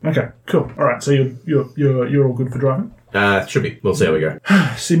spacecraft. Okay, cool. Alright, so you're all good for driving? Should be. We'll see how we go.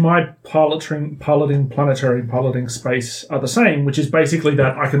 See, my piloting planetary, piloting space are the same, which is basically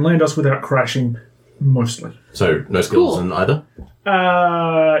that I can land us without crashing, mostly. So, no skills in either?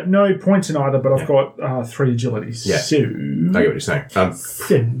 No points in either, but I've got 3 agilities. Yeah. So... I get what you're saying. And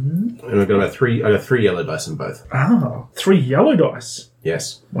I've got about 3... I got 3 yellow dice in both. 3 yellow dice?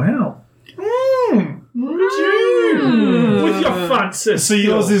 Yes. Wow. Look at you! With your fancy. So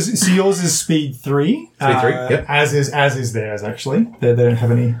yours is speed 3. Speed 3, yep. As is theirs, actually. They don't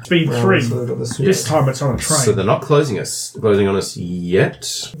have any... Speed 3. This time it's on a train. So they're not closing on us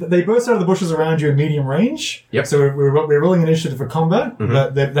yet. They burst out of the bushes around you in medium range. Yep. So we're rolling initiative for combat,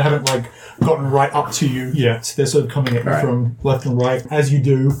 but they haven't gotten right up to you yet. They're sort of coming at you from left and right, as you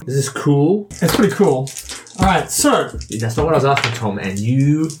do. Is this cool? It's pretty cool. Alright, so... That's not what I was asking, Tom, and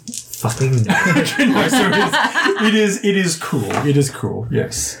you... fucking no. So it is cool. It is cool.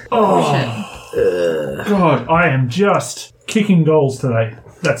 Yes. God, I am just kicking goals today.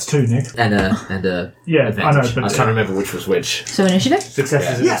 That's 2, Nick. And yeah, advantage. I know. But I was trying to remember which was which. So initiative?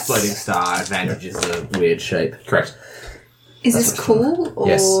 Success is an exploding star. Advantage is a weird shape. Correct. Is this cool or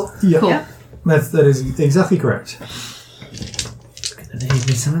yes? Yeah. Cool. Yeah. That is exactly correct. Gonna need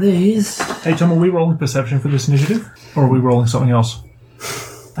me some of these. Hey Tom, are we rolling perception for this initiative, or are we rolling something else?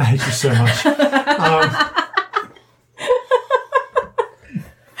 I hate you so much.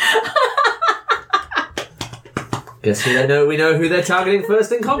 Guess we know who they're targeting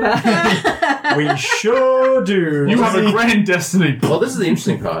first in combat. We sure do. You have a grand destiny. Well, this is the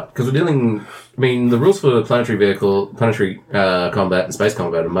interesting part, because we're dealing... I mean, the rules for planetary combat and space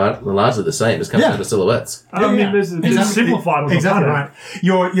combat are largely the same. It comes down to silhouettes. There's simplified on exactly the right.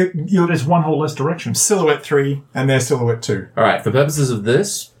 You're there's one whole less direction. silhouette 3, and they're silhouette 2. All right, for purposes of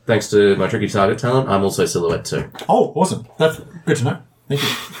this, thanks to my tricky target talent, I'm also silhouette 2. Oh, awesome. That's good to know. Thank you.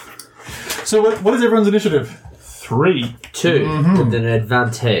 So what is everyone's initiative? 3. 2 with an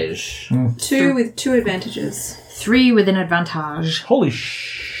advantage. 2 with 2 advantages? 3 with an advantage. Holy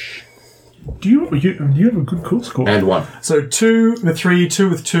Do you have a good cool score? And 1. So 2 with 3, 2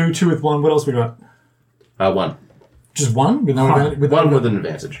 with 2, 2 with 1. What else we got? 1. Just 1? With no advantage? With an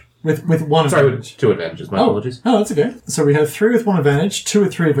advantage. With 1 Sorry, advantage. with 2 advantages. My apologies. Oh, that's okay. So we have 3 with 1 advantage, 2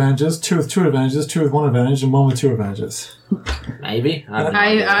 with 3 advantages, 2 with 2 advantages, 2 with 1 advantage, and 1 with 2 advantages. Maybe. And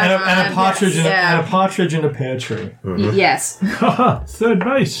a partridge and a partridge in a pear tree. Yes. Third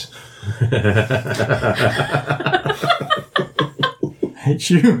base.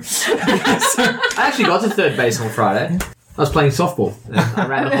 Hate you. I actually got to third base on Friday. I was playing softball. And I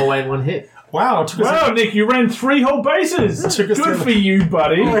ran the whole way in 1 hit. Wow. Wow, Nick, you ran 3 whole bases. Good for you,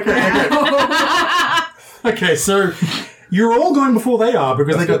 buddy. Okay, so you're all going before they are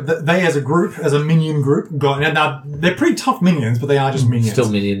because they as a group, as a minion group, got now they're pretty tough minions, but they are just minions. Still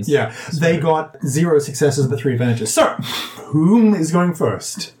minions. Yeah, they got 0 successes but 3 advantages. So, whom is going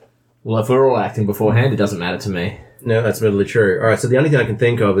first? Well, if we're all acting beforehand, it doesn't matter to me. No, that's totally true. All right, so the only thing I can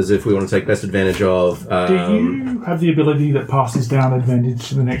think of is if we want to take best advantage of... do you have the ability that passes down advantage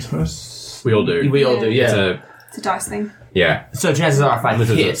to the next person? We all do. We all do, yeah. It's a dice thing. Yeah. So chances are if I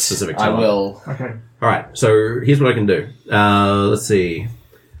This is a hit, specific I time. will... Okay. All right, so here's what I can do. Let's see.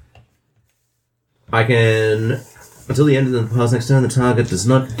 I can... Until the end of the pass next turn, the target does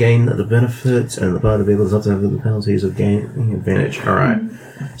not gain the benefits, and the party people does not have the penalties of gaining advantage. All right.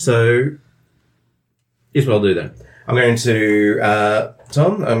 So, here's what I'll do then. I'm going to...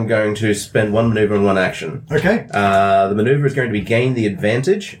 Tom, I'm going to spend one maneuver and one action. Okay. The maneuver is going to be gain the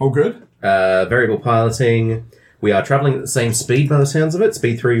advantage. All good. Variable piloting. We are travelling at the same speed by the sounds of it,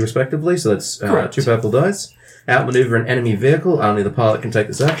 speed 3 respectively, so that's 2 purple dice. Outmaneuver an enemy vehicle, only the pilot can take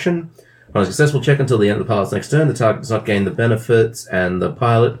this action. On a successful check until the end of the pilot's next turn, the target does not gain the benefits, and the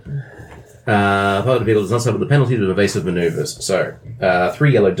pilot vehicle does not suffer the penalties of evasive maneuvers. So,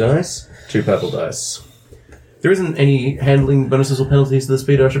 3 yellow dice, 2 purple dice. There isn't any handling bonuses or penalties to the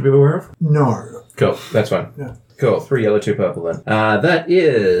speed I should be aware of? No. Cool, that's fine. Yeah. Cool, 3 yellow, 2 purple then. That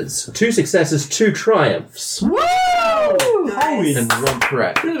is 2 successes, 2 triumphs. Woo! Holy, And 1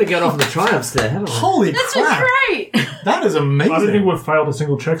 threat. We're going to get off on the triumphs there, haven't we? holy That's crap. great. That is amazing. I don't think we've failed a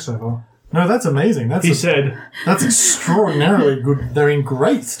single check so far. No, that's amazing. That's extraordinarily good. They're in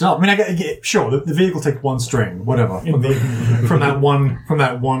great stuff. I mean, sure, the vehicle takes 1 string, whatever, from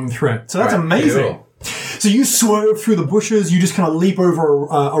that one threat. So that's amazing. Cool. So you swerve through the bushes. You just kind of leap over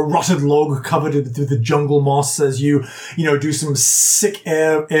a rotted log covered with the jungle moss as you do some sick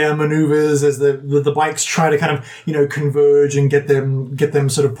air maneuvers as the bikes try to kind of converge and get them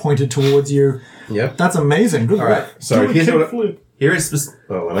sort of pointed towards you. Yep. That's amazing. Good All work. right. So All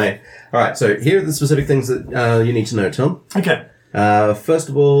right. So here are the specific things that you need to know, Tom. Okay. First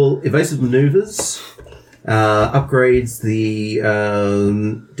of all, evasive maneuvers upgrades the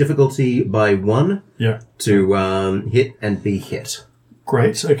difficulty by 1 to hit and be hit.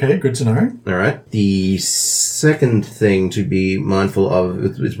 Great. Okay. Good to know. All right. The second thing to be mindful of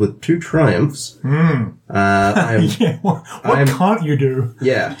is with 2 triumphs. What can't you do?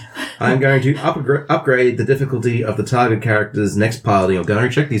 Yeah. I'm going to upgrade the difficulty of the target character's next piloting or gunnery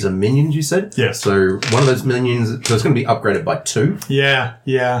check. These are minions, you said? Yes. So one of those minions, so it's going to be upgraded by 2. Yeah.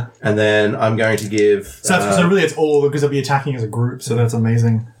 And then I'm going to give... So really it's all because they'll be attacking as a group, so that's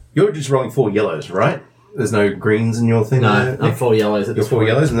amazing. You're just rolling 4 yellows, right? There's no greens in your thing? No, I'm 4 yellows at You're this 4 point.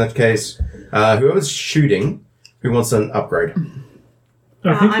 yellows. In that case, whoever's shooting, who wants an upgrade?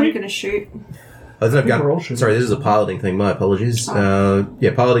 I'm going to shoot. Oh, there's no gun. Sorry, this is a piloting thing. My apologies.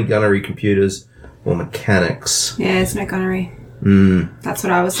 Piloting, gunnery, computers, or mechanics. Yeah, it's no gunnery. That's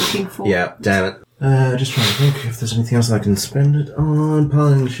what I was looking for. Yeah, damn it. Just trying to think if there's anything else I can spend it on.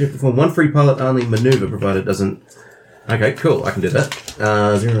 Piloting the ship perform 1 free pilot only maneuver, provided it doesn't... Okay, cool. I can do that.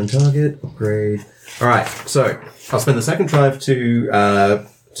 0 on target, upgrade. All right, so I'll spend the second drive to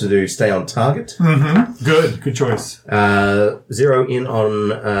do stay on target. Mm-hmm. Good choice. 0 in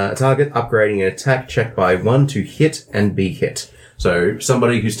on target, upgrading an attack check by 1 to hit and be hit. So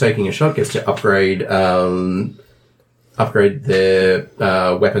somebody who's taking a shot gets to upgrade their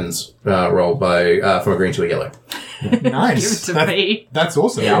weapons roll by from a green to a yellow. Nice. Give it to me. That's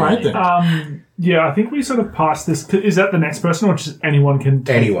awesome. Yeah, all right then. Yeah, I think we sort of passed this. Is that the next person, or just anyone can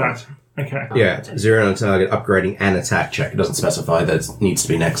take Anyone. that? Okay. Yeah, 0 on target, upgrading an attack check. It doesn't specify that it needs to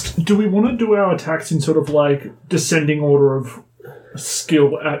be next. Do we want to do our attacks in sort of like descending order of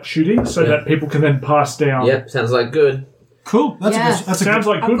skill at shooting, so that people can then pass down? Yep, sounds like good. Cool. Sounds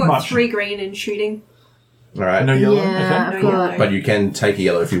like I've good got much. 3 green in shooting. All right. No yellow. Yeah, Okay. I've got... But you can take a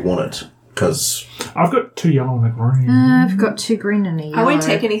yellow if you want it, because... I've got 2 yellow and a green. I've got 2 green and a yellow. I won't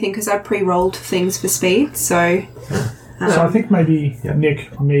take anything because I pre-rolled things for speed, so... So I think maybe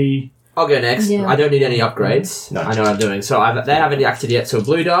Nick, me... I'll go next. Yeah. I don't need any upgrades. No. I know what I'm doing. So they haven't acted yet, so a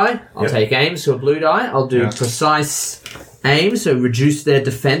blue die. I'll take aim, so a blue die. I'll do precise aim, so reduce their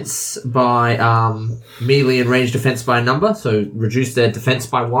defense by melee and range defense by a number, so reduce their defense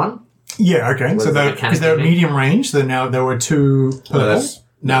by 1. Yeah, okay. So because they're at medium range, then now there were 2 purple.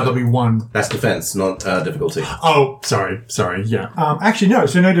 Now there'll be 1. That's defense, not difficulty. Oh, sorry. Yeah. Actually, no.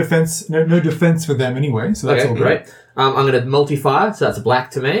 So no defense. No defense for them anyway. So that's all good. Great. I'm going to multi-fire, so that's a black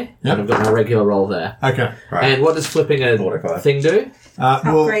to me. Yep. And I've got my regular roll there. Okay. Right. And what does flipping a thing do?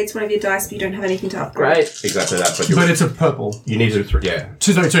 Upgrades one of your dice, but you don't have anything to upgrade. Great. Exactly that. But it's a purple. You need to... Yeah.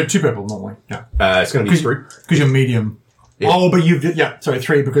 So 2 purple normally. Yeah. It's going to be 3. Because you're medium. Yeah. Oh, but sorry,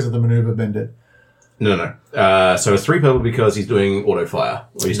 3 because of the maneuver bended. No. So it's 3 purple because he's doing auto-fire.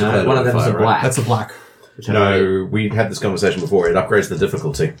 One of them is a black. That's a black. No, we had this conversation before. It upgrades the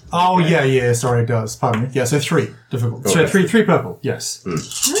difficulty. Oh, yeah. Sorry, it does. Pardon me. Yeah, so 3 difficult. So Okay. 3 purple. Yes.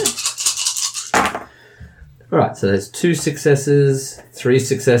 Alright, so there's 2 successes, 3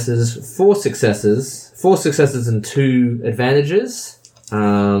 successes, 4 successes, 4 successes and 2 advantages.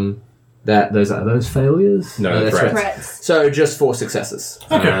 Those are those failures? No, that's threats. Threats. So just 4 successes.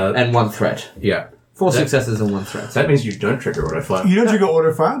 Okay. And 1 threat. Yeah. 4 successes and 1 threat. That means you don't trigger autofire. You don't trigger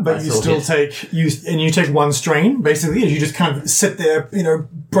autofire, but That's you all still hit. you take 1 strain, basically, as you just kind of sit there,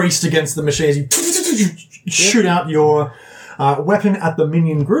 braced against the machine as you shoot out your weapon at the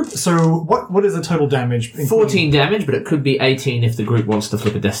minion group. So what is the total damage? 14 damage, but it could be 18 if the group wants to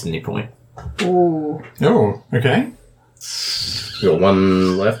flip a destiny point. Ooh. Oh, okay. We've got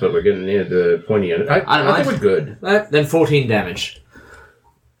 1 left, but we're getting near the pointy end. I think we're good. Then 14 damage.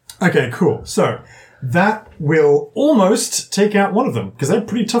 Okay, cool. So that will almost take out one of them, because they're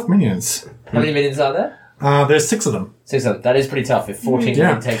pretty tough minions. How many minions are there? There's 6 of them. 6 of them. That is pretty tough. If 14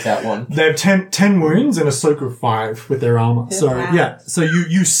 Yeah. only takes out 1. They have 10 wounds and a soak of 5 with their armor. So Wow. so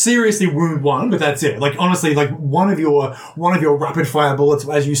you seriously wound 1, but that's it. Like honestly, like one of your rapid fire bullets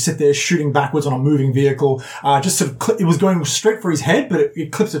as you sit there shooting backwards on a moving vehicle, just sort of it was going straight for his head, but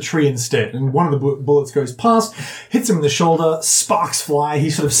it clips a tree instead. And one of the bullets goes past, hits him in the shoulder, sparks fly.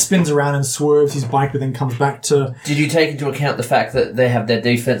 He sort of spins around and swerves his bike, but then comes back to. Did you take into account the fact that they have their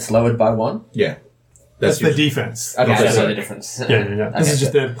defense lowered by 1? Yeah. That's their defense. Okay, Okay, that's so- the difference. Yeah. This is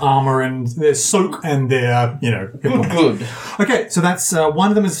just their armor and their soak and their, hit points. Good. Okay, so that's one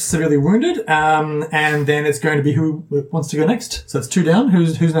of them is severely wounded, and then it's going to be who wants to go next. So that's 2 down.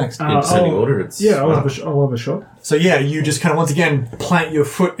 Who's next? In descending order, it's... I'll have a shot. So yeah, you just kind of once again plant your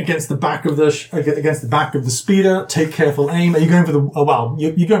foot against the back of the speeder. Take careful aim. Are you going for the? Oh well,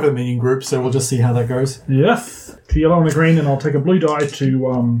 you're going for the minion group. So we'll just see how that goes. Yes. 2 yellow and a green, and I'll take a blue die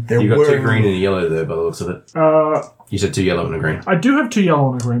to. They're You got 2 wearing- green and a yellow there by the looks of it. You said 2 yellow and a green. I do have 2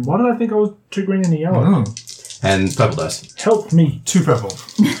 yellow and a green. Why did I think I was 2 green and a yellow? And purple dice. Help me. 2 purple.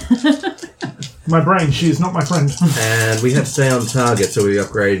 My brain, she is not my friend. And we have to stay on target, so we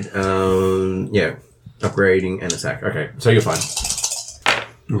upgrade, upgrading and attack. Okay, so you're fine.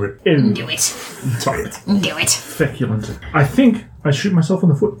 Do it. Do it. Feculent. I think I shoot myself in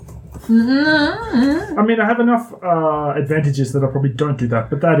the foot. I mean, I have enough advantages that I probably don't do that,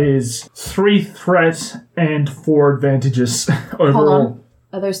 but that is 3 threat and 4 advantages overall. Hold on.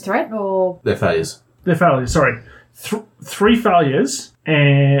 Are those threat or... They're failures. They're failures, sorry. 3 failures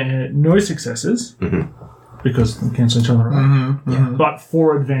and no successes, because they cancel each other out. But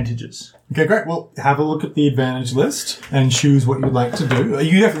 4 advantages. Okay, great. Well, have a look at the advantage list and choose what you'd like to do.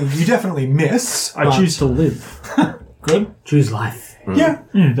 You definitely miss. I choose to live. Good. Choose life. Yeah.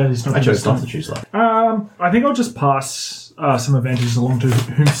 Yeah, that is not I chose not to choose life. I think I'll just pass some advantages along to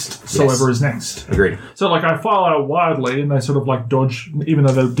whomsoever is next. Agreed. So, like, I file out wildly, and they sort of, like, dodge, even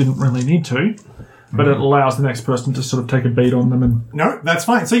though they didn't really need to. But it allows the next person to sort of take a beat on them and... No, that's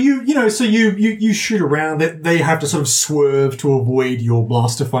fine. So you shoot around. They have to sort of swerve to avoid your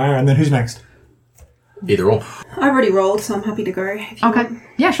blaster fire. And then who's next? Either or. I've already rolled, so I'm happy to go. If you Okay. want.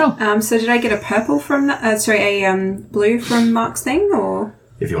 Yeah, sure. So did I get a purple from that? A blue from Mark's thing, or?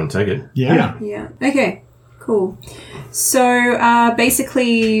 If you want to take it. Yeah. Yeah. Okay. Cool. So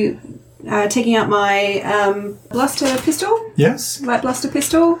basically, taking out my blaster pistol, Yes. light blaster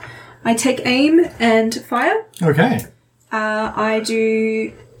pistol, I take aim and fire. Okay. I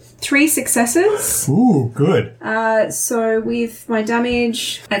do 3 successes. Ooh, good. So with my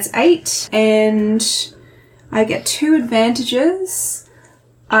damage, that's 8, and I get 2 advantages.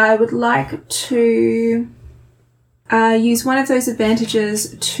 I would like to use one of those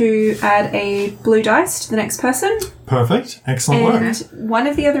advantages to add a blue dice to the next person. Perfect. Excellent work. And one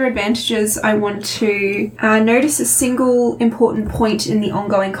of the other advantages, I want to notice a single important point in the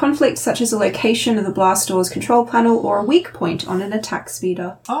ongoing conflict, such as a location of the blast door's control panel or a weak point on an attack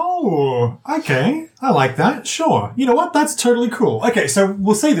speeder. Oh, okay. I like that. Sure. You know what? That's totally cool. Okay, so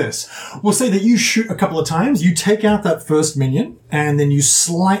we'll say this. We'll say that you shoot a couple of times, you take out that first minion, and then you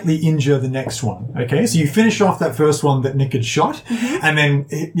slightly injure the next one. Okay, so you finish off that first one that Nick had shot, and then,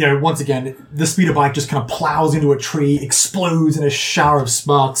 once again, the speeder bike just kind of plows into a tree, explodes in a shower of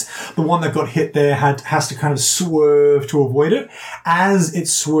sparks. The one that got hit there has to kind of swerve to avoid it. As it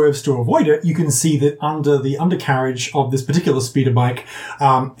swerves to avoid it, you can see that under the undercarriage of this particular speeder bike,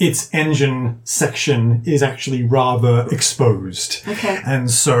 its engine section is actually rather exposed. Okay. And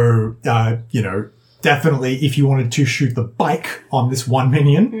so, definitely if you wanted to shoot the bike on this one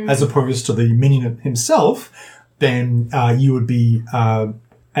minion as opposed to the minion himself, then you would be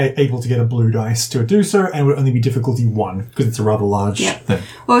able to get a blue dice to do so, and it would only be difficulty 1 because it's a rather large thing.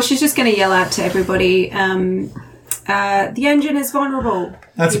 Well, she's just going to yell out to everybody, The engine is vulnerable.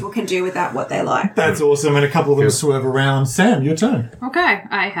 People can do with that what they like. That's awesome. And a couple of them swerve around. Sam, your turn. Okay,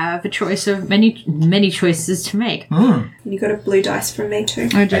 I have a choice of many choices to make. You got a blue dice from me too.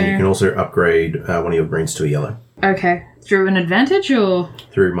 I do. And you can also upgrade one of your greens to a yellow Okay, through an advantage or?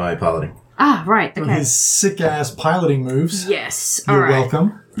 through my piloting. Ah, right. Okay. His sick-ass piloting moves. Yes. You're all right.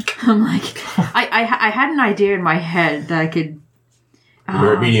 welcome. I'm like, I had an idea in my head that I could.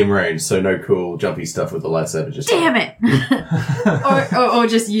 We're at medium range, so no cool jumpy stuff with the lightsaber. Just Damn it! or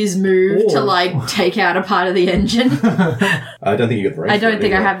just use move to like take out a part of the engine. I don't think you got the range. I don't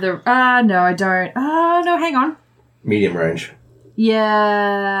think I have the. No, I don't. No, hang on. Medium range.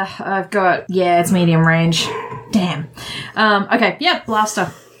 Yeah, I've got. Yeah, it's medium range. Damn. Okay. Yeah, blaster.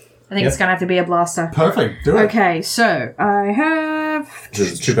 I think it's gonna have to be a blaster. Perfect. Do it. Okay, so I have.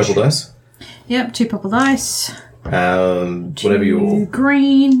 This is 2 purple dice. Yep, 2 purple dice. Whatever your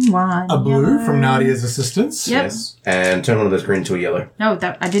green, 1 A blue yellow. from Nadia's assistance. Yep. Yes. And turn one of those green to a yellow. No,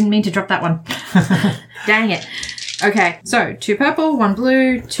 I didn't mean to drop that one. Dang it. Okay, so 2 purple, 1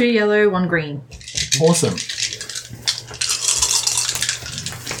 blue, 2 yellow, 1 green. Awesome.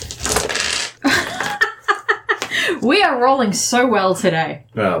 We are rolling so well today.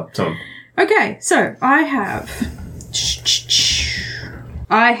 Well, Tom. Okay, so I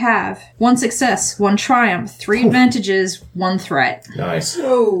have 1 success, 1 triumph, 3 advantages, 1 threat. Nice.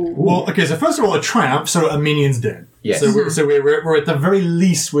 Well, okay, so first of all, a triumph, so a minion's dead. Yes. So we're at the very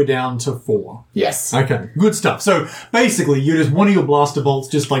least, we're down to 4. Yes. Okay, good stuff. So basically, you just one of your blaster bolts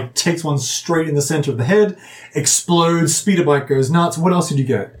just like takes one straight in the center of the head, explodes, speeder bike goes nuts. What else did you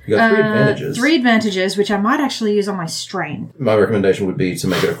get? You got 3 advantages. 3 advantages, which I might actually use on my strain. My recommendation would be to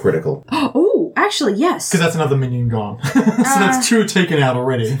make it a critical. Oh, actually, yes. Because that's another minion gone. So that's 2 taken out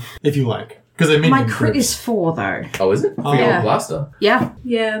already, if you like. Because they're minion My crit groups. is 4, though. Oh, is it? For Yeah. your blaster? Yeah.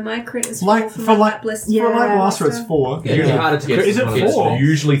 Yeah, my crit is Like for for my like blister. for a light blaster, it's 4. It'd be harder to get. Is it It's 4?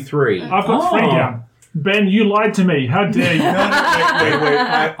 usually 3. I've got 3 down. Ben, you lied to me. How dare you? Wait.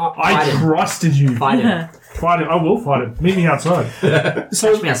 I trusted you. Fight him. Fight it. I will fight it. Meet me outside.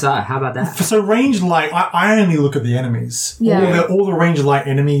 Catch me outside. How about that? So ranged light, I only look at the enemies. Yeah. All the ranged light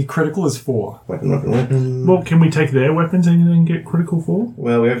enemy critical is 4. Weapon. Well, can we take their weapons and then get critical for?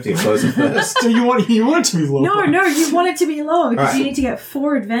 Well, we have to get closer first. So you want it to be low. No, you want it to be lower because Right. you need to get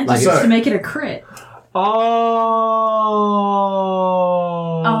 4 advantages So- to make it a crit. Oh.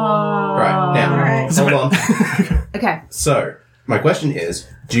 Right, now, Alright. hold on. Okay. So, my question is,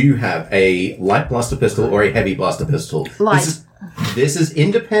 do you have a light blaster pistol or a heavy blaster pistol? Light. This is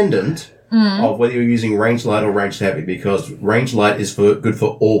independent of whether you're using ranged light or ranged heavy, because ranged light is good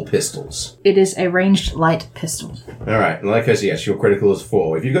for all pistols. It is a ranged light pistol. Alright, in that case, yes, your critical is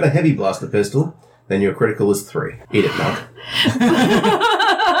 4. If you've got a heavy blaster pistol, then your critical is 3. Eat it, Mark.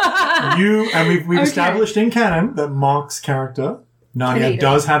 We've established in canon that Mark's character, Nadia, Heavy.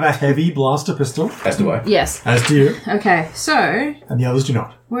 does have a heavy blaster pistol, As do I. Yes. as do you, Okay, so and the others do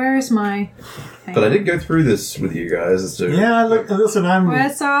not. where is my... But I did go through this with you guys as to... Yeah, look, listen, We're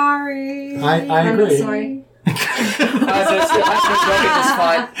sorry. I I'm agree. sorry. I'm this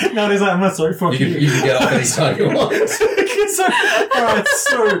fight. No, there's I'm not sorry for You can get off any time you want. Alright,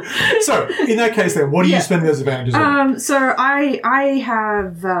 so in that case then, what do you spend those advantages on? So I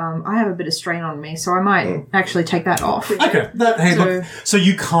have a bit of strain on me, so I might actually take that off. Okay, so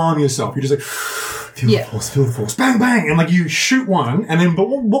you calm yourself. You're just like, feel the force, bang, bang, and like you shoot one, and then, but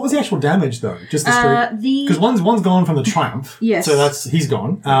what was the actual damage though? Just the straight, because one's gone from the triumph. Yes. So he's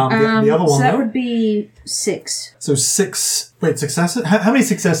gone. The other one, So that though? would be 6. So 6. Wait, successes? How many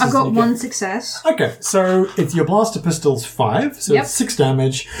successes? I've got did you 1 get? success. Okay, so it's your blaster pistol's 5, so Yep. it's 6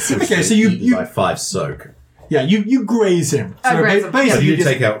 damage. Okay, so you by 5 soak. you graze him. So graze him. basically, So you just-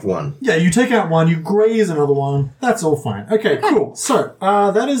 take out 1. Yeah, you take out 1, you graze another one. That's all fine. Okay, cool. So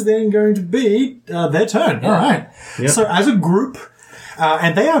that is then going to be their turn. All right. Yep. So as a group,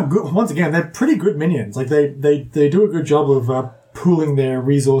 and they are good. Once again, they're pretty good minions. Like they do a good job of pooling their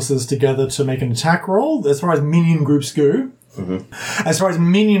resources together to make an attack roll. As far as minion groups go,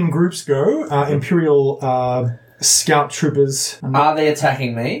 Imperial scout troopers. Are they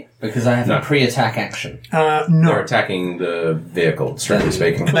attacking me? Because I have a pre-attack action. They're No. attacking the vehicle, strictly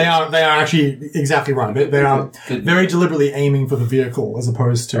speaking. They are actually exactly right. They are very deliberately aiming for the vehicle as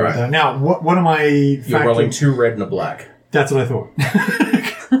opposed to Right. now. What am I? You're rolling 2 red and a black. That's what I thought.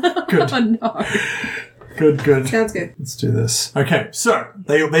 Good. Oh no. Good. Sounds good. Let's do this. Okay, so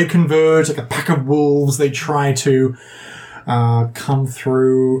they converge like a pack of wolves. They try to come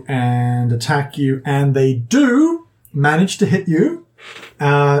through and attack you, and they do manage to hit you,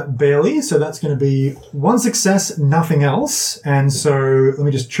 barely. So that's going to be 1 success, nothing else. And so let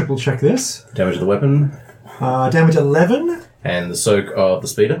me just triple check this. Damage of the weapon. Damage 11. And the soak of the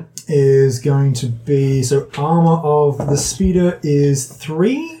speeder? Is going to be... So armor of the speeder is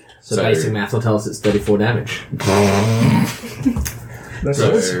 3. So basic math will tell us it's 34 damage.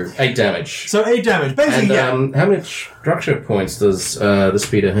 So 8 damage. So 8 damage. Basically, and, how many structure points does the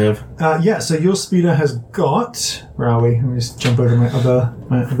speeder have? So your speeder has got... Where are we? Let me just jump over my other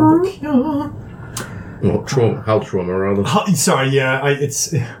book here. Well, hull trauma, rather. Sorry, yeah.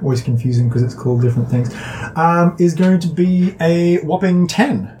 It's always confusing because it's called different things. Is going to be a whopping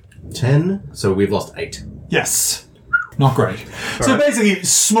 10. 10? So we've lost 8. Yes. Not great. So basically,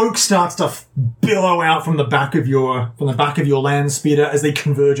 smoke starts to billow out from the back of your land speeder as they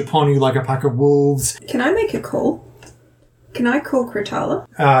converge upon you like a pack of wolves. Can I make a call? Can I call Kratala?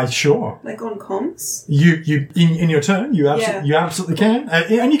 Sure. Like on comms? You in your turn, you absolutely can,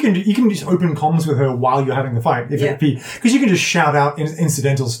 and you can just open comms with her while you're having the fight, because you can just shout out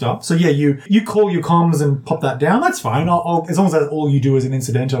incidental stuff. So yeah, you call your comms and pop that down. That's fine. I'll as long as that's all you do is an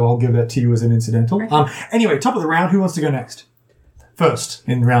incidental, I'll give that to you as an incidental. Okay. Anyway, top of the round, who wants to go next? First,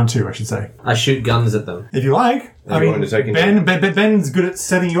 in round 2, I should say. I shoot guns at them. If you like. Ben's good at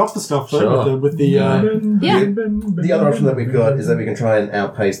setting you up for stuff, though, sure. with the the other option that we've got is that we can try and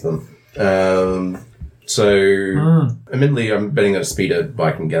outpace them. Admittedly, I'm betting that a speeder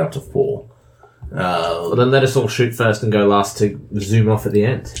bike can get up to 4. Well, then let us all shoot first and go last to zoom off at the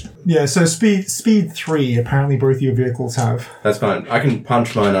end. Yeah, so speed 3, apparently both your vehicles have. That's fine. I can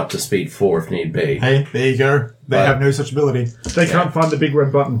punch mine up to speed 4 if need be. Hey, there you go. They have no such ability. They can't find the big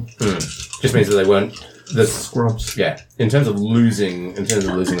red button. Just means that they won't... The scrubs. Yeah. In terms of losing them,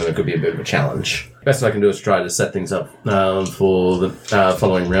 it could be a bit of a challenge. Best I can do is try to set things up for the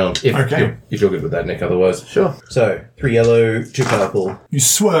following round. If you're good with that, Nick, otherwise. Sure. So, 3 yellow, 2 purple. You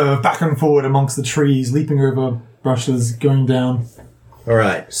swerve back and forward amongst the trees, leaping over brushes, going down.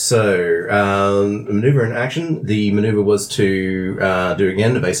 Alright, so, maneuver in action. The maneuver was to do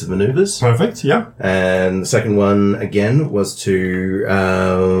again evasive maneuvers. Perfect, yeah. And the second one, again, was to,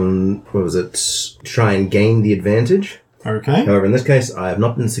 try and gain the advantage. Okay. However, in this case, I have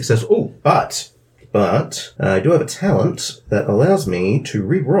not been successful. But I do have a talent that allows me to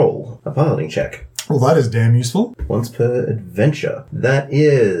re-roll a piloting check. Well, that is damn useful. Once per adventure. That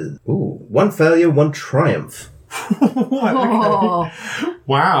is, 1 failure, 1 triumph. Okay.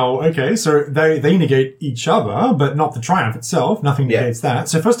 Wow, okay, so they negate each other, but not the triumph itself. Nothing negates that.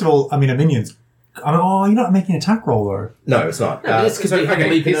 So first of all, a minion's... you're not making an attack roll, though. No, it's not. This could be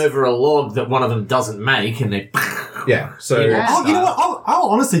leaping over a log that one of them doesn't make, and they... Yeah, so... you know what? I'll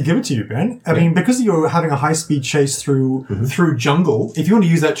honestly give it to you, Ben. I mean, because you're having a high-speed chase through jungle, if you want to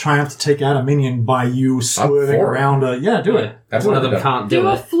use that triumph to take out a minion by you swerving around do it. One of them can't do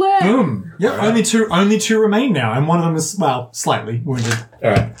it. Flip. Boom. Yep, right. Only two remain now, and one of them is, slightly wounded.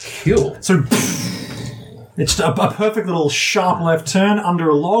 Alright, cool. So... It's a perfect little sharp left turn under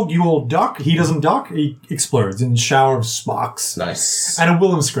a log. You all duck. He doesn't duck. He explodes in a shower of sparks. Nice. And a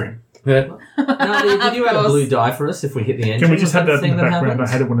Willem scream. Yeah. Did you add a blue die for us if we hit the engine? Can we just have that in the background? I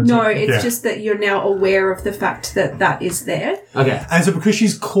had it when No, it's just that you're now aware of the fact that is there. Okay. And so because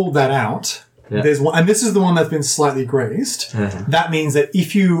she's called that out, there's one, and this is the one that's been slightly grazed. That means that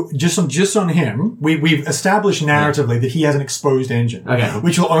if you just on him, we've established narratively that he has an exposed engine,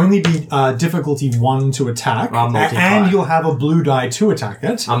 which will only be difficulty 1 to attack, and you'll have a blue die to attack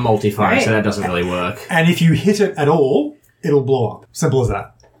it. I'm multi-fire, so that doesn't really work. And if you hit it at all, it'll blow up. Simple as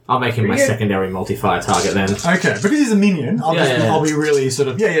that. I'll make him my secondary multi-fire target then. Okay, because he's a minion, I'll be really sort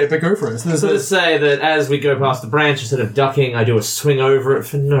of, but go for it. So let's say that as we go past the branch, instead of ducking, I do a swing over it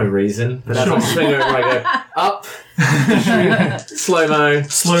for no reason. But as I swing over, I go up, slow-mo,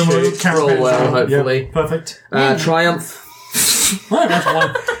 roll well, hopefully. Yep, perfect. Triumph. Right, that's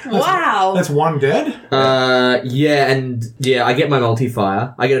one. Wow. That's 1 dead. I get my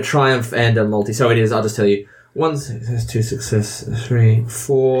multi-fire. I get a triumph and a multi, so it is, I'll just tell you. 1 success, 2 success, 3,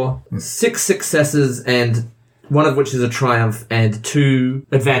 4, 6 successes, and one of which is a triumph, and 2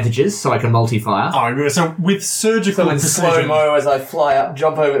 advantages, so I can multi-fire. Oh, so with surgical precision... slow-mo as I fly up,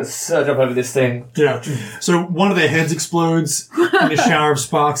 jump over this thing. Yeah. So one of their heads explodes in a shower of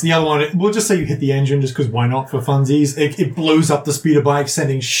sparks. The other one, we'll just say you hit the engine just because why not for funsies. It blows up the speeder bike,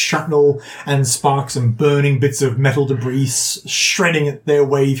 sending shrapnel and sparks and burning bits of metal debris, shredding their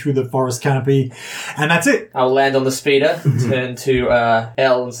way through the forest canopy. And that's it. I'll land on the speeder, turn to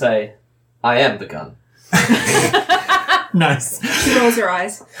Elle and say, I am the gun. Nice. She rolls her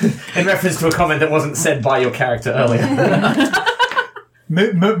eyes. In reference to a comment that wasn't said by your character earlier.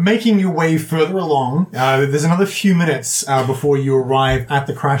 Making your way further along, there's another few minutes before you arrive at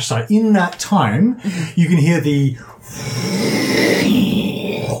the crash site. In that time, you can hear the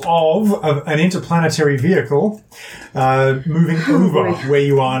of an interplanetary vehicle moving over where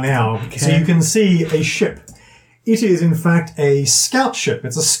you are now. Okay. So you can see a ship. It is, in fact, a scout ship.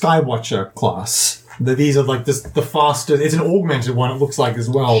 It's a Skywatcher class. These are like the fastest. It's an augmented one, it looks like, as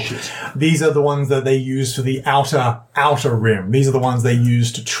well. Shit. These are the ones that they use for the outer rim. These are the ones they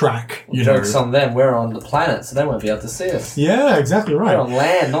use to track, Joke's on them. We're on the planet, so they won't be able to see us. Yeah, exactly right. We're on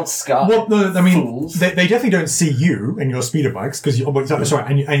land, not sky. Well, no, I mean, they definitely don't see you and your speeder bikes,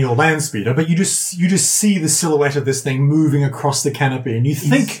 and your land speeder, but you just see the silhouette of this thing moving across the canopy, and you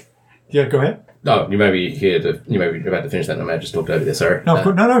think... Yeah, go ahead. Oh, you may be about to finish that, and I may have just talked over there, sorry. No,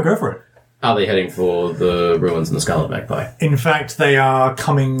 go for it. Are they heading for the ruins and the Scarlet Magpie? In fact, they are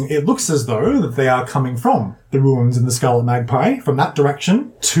coming... It looks as though that they are coming from the ruins and the Scarlet Magpie, from that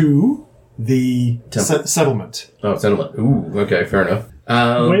direction to the settlement. Oh, settlement. Ooh, okay, fair enough.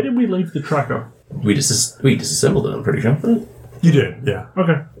 Where did we leave the tracker? We disassembled it, I'm pretty sure. You did, yeah.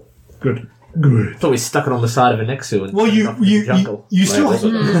 Okay, good. I thought we stuck it on the side of a Nexu and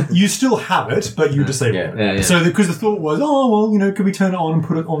you still have it, but you disabled it. Yeah. So because the thought was, could we turn it on and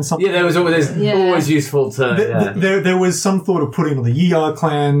put it on something? Yeah, there's always useful to. There was some thought of putting it on the Yar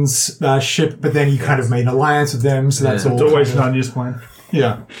clan's ship, but then you kind of made an alliance with them, so that's all. It's always an unused plan.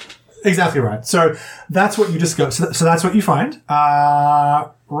 Yeah, exactly right. So that's what you discover. So that's what you find.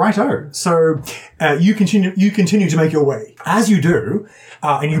 Righto. So you continue to make your way. As you do,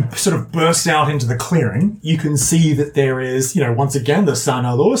 and you sort of burst out into the clearing, you can see that there is, once again, the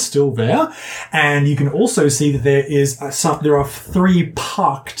Sanalor still there, and you can also see that there are 3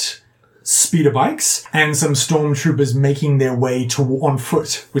 parked speeder bikes and some stormtroopers making their way on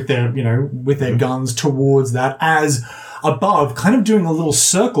foot with their guns towards that. As above, kind of doing a little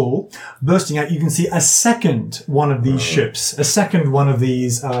circle, bursting out, you can see a second one of these ships, a second one of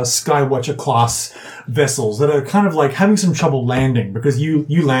these Skywatcher class vessels that are kind of like having some trouble landing because you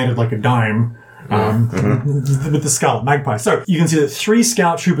landed like a dime with the Scarlet Magpie. So you can see that 3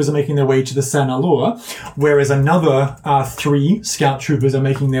 scout troopers are making their way to the Sanalor, whereas another 3 scout troopers are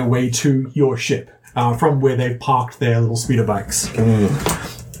making their way to your ship from where they've parked their little speeder bikes.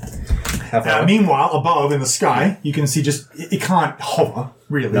 Meanwhile, above in the sky, you can see it can't hover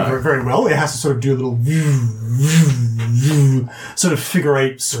really very well. It has to sort of do a little sort of figure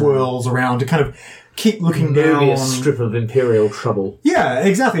 8 swirls around to kind of keep looking down. Maybe a strip of Imperial trouble. Yeah,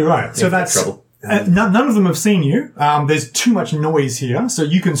 exactly right. So that's trouble. None of them have seen you. There's too much noise here, so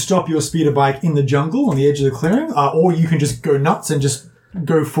you can stop your speeder bike in the jungle on the edge of the clearing, or you can just go nuts and just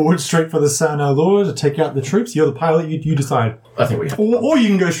go forward straight for the Sanalor to take out the troops. You're the pilot. You decide. I think we have. Or you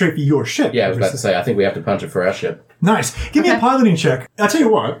can go straight for your ship. Yeah, I was about to say. I think we have to punch it for our ship. Nice. Give me a piloting check. I'll tell you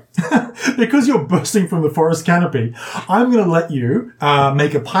what. Because you're bursting from the forest canopy, I'm going to let you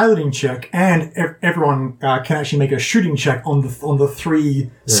make a piloting check, and everyone can actually make a shooting check on the 3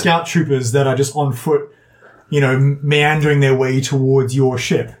 scout troopers that are just on foot, meandering their way towards your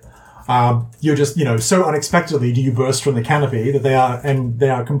ship. You're just, so unexpectedly do you burst from the canopy that they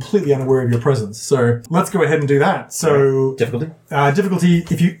are completely unaware of your presence. So let's go ahead and do that. So difficulty,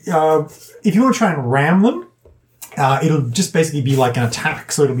 if you want to try and ram them, it'll just basically be like an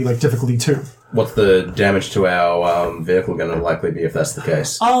attack. So it'll be like difficulty 2. What's the damage to our vehicle going to likely be if that's the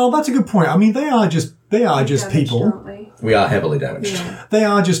case? Oh, that's a good point. I mean, they are just people. We are heavily damaged. Yeah. They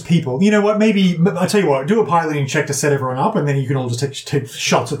are just people. You know what? Maybe I'll tell you what. Do a piloting check to set everyone up, and then you can all just take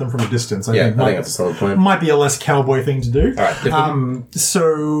shots at them from a distance. I think that's a solid plan. Might be a less cowboy thing to do. All right.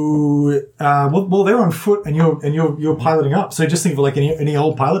 Well, they're on foot, and you're piloting up. So just think of like any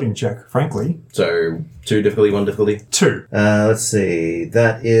old piloting check, frankly. So 2 difficulty, 1 difficulty. 2. Let's see.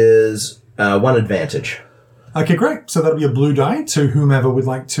 That is 1 advantage. Okay, great. So that'll be a blue die to whomever would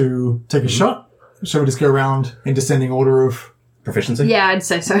like to take a shot. Shall we just go around in descending order of proficiency? Yeah, I'd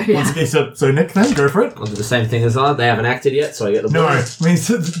say so. Yeah. So Nick, then go for it. I'll do the same thing as I. They haven't acted yet, so I get the blue. No, I mean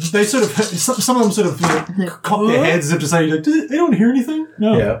they sort of some of them sort of cock their heads as if to say, like, they don't hear anything.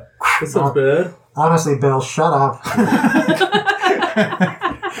 No. Yeah. This sounds bad. Honestly, Bill, shut up.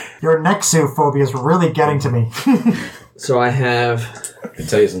 Your Nexu phobia is really getting to me. So I have... I can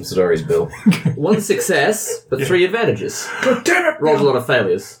tell you some stories, Bill. 1 success, but 3 advantages. God damn it! Rolled a lot of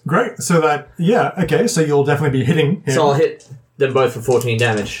failures. Great. So okay, so you'll definitely be hitting him. So I'll hit them both for 14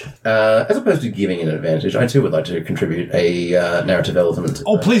 damage. As opposed to giving an advantage, I too would like to contribute a narrative element.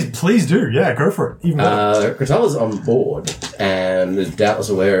 Oh, please do. Yeah, go for it. Even better. Kratala's on board and is doubtless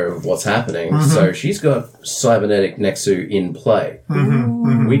aware of what's happening, so she's got cybernetic Nexu in play.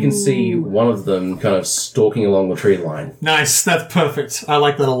 We can see one of them kind of stalking along the tree line. Nice. That's perfect. I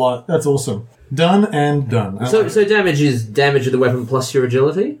like that a lot. That's awesome. Done and done. So damage is damage of the weapon plus your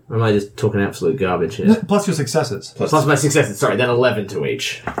agility? Or am I just talking absolute garbage here? Plus your successes. Plus my successes, sorry, then 11 to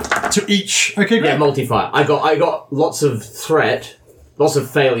each. To each. Okay, great. Yeah, multiplier. I got lots of threat, lots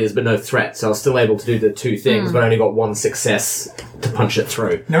of failures, but no threat, so I was still able to do the two things, but I only got one success to punch it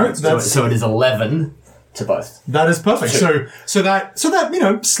through. No, so it is 11 to both. That is perfect. So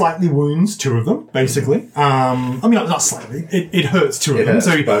that slightly wounds two of them, basically. I mean, not slightly. It hurts two of them. Hurts,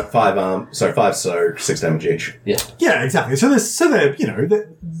 but 5 so 6 damage each. Yeah, exactly. So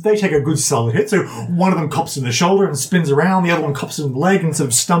they take a good solid hit. So one of them cops in the shoulder and spins around. The other one cops in the leg and sort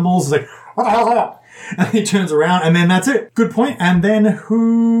of stumbles. It's like, what the hell's that? And he turns around, and then that's it. Good point. And then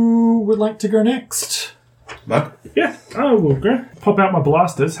who would like to go next? Mark? Yeah, I will go. Pop out my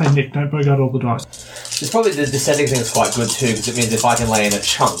blasters. Hey, Nick, don't bug out all the dice. It's probably the descending thing is quite good too, because it means if I can lay in a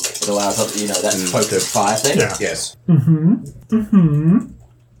chunk, it allows that cloak of fire thing. Yeah. Yes.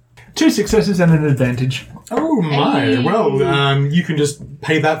 2 successes and an advantage. Oh my! Hey. Well, you can just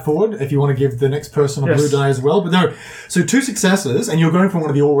pay that forward if you want to give the next person a blue die as well. But no, so 2 successes, and you're going for one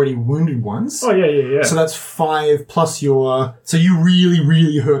of the already wounded ones. Oh yeah. So that's 5 plus your. So you really,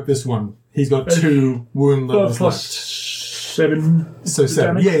 really hurt this one. He's got 2 wound levels plus left. 7. So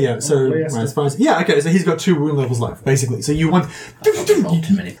 7. Damage? Yeah. So as far as okay, so he's got 2 wound levels left, basically. So you want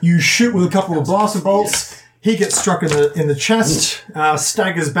you shoot with a couple of blaster bolts. He gets struck in the chest,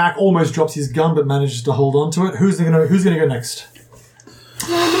 staggers back, almost drops his gun, but manages to hold on to it. Who's gonna go next?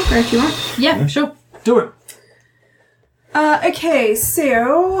 If you want. Yeah, sure. Do it. Okay,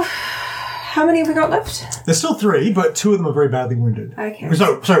 so how many have we got left? There's still 3, but 2 of them are very badly wounded. Okay.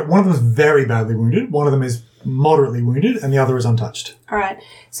 So one of them is very badly wounded, one of them is moderately wounded, and the other is untouched. All right.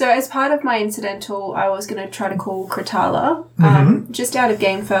 So as part of my incidental, I was going to try to call Kratala. Just out of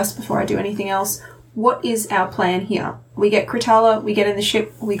game first before I do anything else. What is our plan here? We get Kratala, we get in the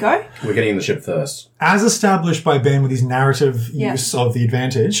ship, we go? We're getting in the ship first. As established by Ben with his narrative use of the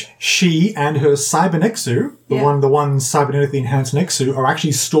advantage, she and her Cybernexu, the one cybernetically enhanced Nexu, are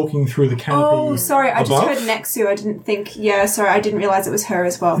actually stalking through the canopy. Oh, sorry, I above. just heard Nexu. I didn't think. Yeah, sorry, I didn't realize it was her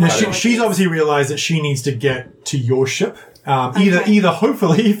as well. Now, she's obviously realized that she needs to get to your ship. Either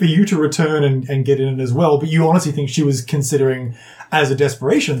hopefully for you to return and get in it as well, but you honestly think she was considering as a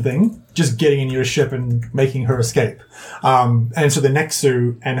desperation thing, just getting in your ship and making her escape. And so the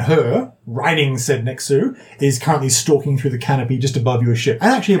Nexu and her, riding said Nexu, is currently stalking through the canopy just above your ship,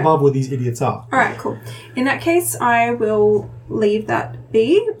 and actually above where these idiots are. All right, cool. In that case, I will leave that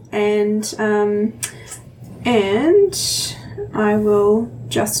be, and I will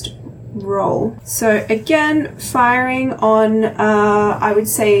just roll. So again, firing on, I would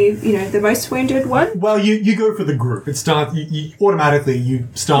say, the most wounded one. Well, you go for the group. It starts. You automatically you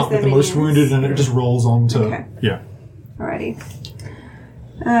start with the most wounded, and it just rolls on to Alrighty.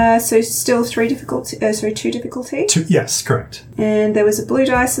 So still 2 difficulty. 2. Yes, correct. And there was a blue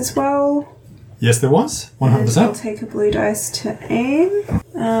dice as well. Yes, there was 100%. I'll take a blue dice to aim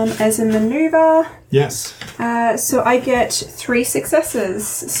as a maneuver. Yes. So I get 3 successes.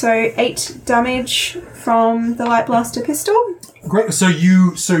 So 8 damage from the light blaster pistol. Great. So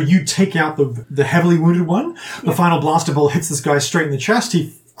you take out the heavily wounded one. The final blaster bolt hits this guy straight in the chest.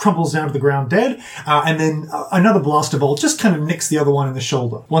 He crumples down to the ground dead, and then another blaster bolt just kind of nicks the other one in the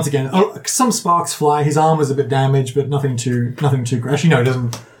shoulder. Once again, some sparks fly. His arm is a bit damaged, but nothing too. Actually, no, it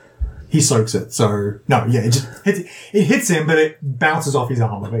doesn't. He soaks it, so no, it hits him, but it bounces off his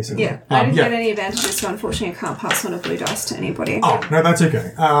armor basically. Yeah, I didn't get any advantages, so unfortunately I can't pass on a blue dice to anybody. Oh no, that's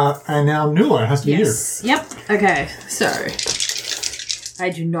okay. And now Nuala, it has to be you. Yep. Okay. So I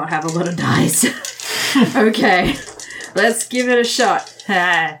do not have a lot of dice. Okay, let's give it a shot. All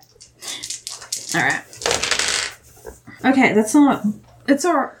right. Okay, that's not. It's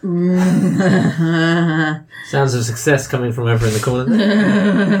alright. Sounds of success coming from over in the corner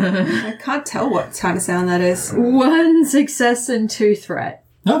there. I can't tell what kind of sound that is. 1 success and 2 threat.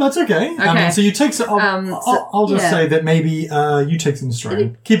 No, that's okay. I mean, so you take some. I'll just say that maybe you take some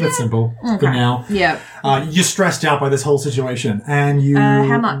strain. Keep it simple for now. Yeah. You're stressed out by this whole situation, and you.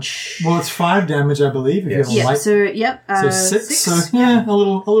 How much? Well, it's 5 damage, I believe. If you have light. So 6. So yeah, a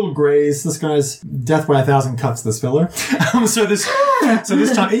little graze. This guy's death by 1,000 cuts. This fella. So this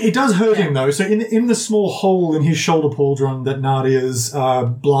time it does hurt him though. So in the small hole in his shoulder pauldron that Nadia's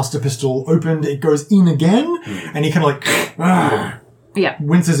blaster pistol opened, it goes in again, and he kind of like.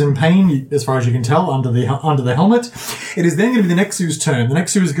 Winces in pain, as far as you can tell, under the helmet. It is then going to be the Nexu's turn. The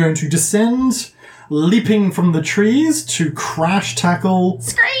Nexu is going to descend, leaping from the trees to crash tackle.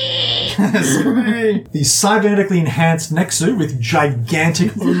 Scream! The cybernetically enhanced Nexu with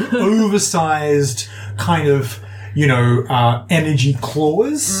gigantic, oversized kind of energy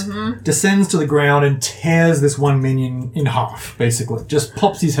claws, descends to the ground and tears this one minion in half, basically. Just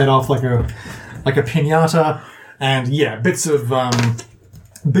pops his head off like a piñata, and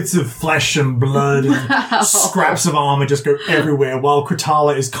bits of flesh and blood and scraps of armor just go everywhere, while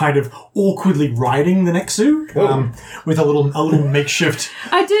Kratala is kind of awkwardly riding the Nexu with a little makeshift.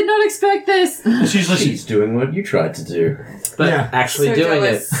 I did not expect this. She's doing what you tried to do, but actually so doing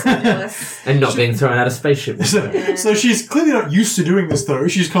jealous. it and not being thrown out of spaceship. So she's clearly not used to doing this, though.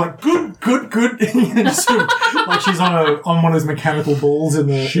 She's kind of like, good, and just sort of, like she's on one of those mechanical balls in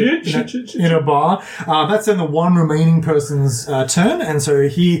a bar. That's then the one remaining person's turn, and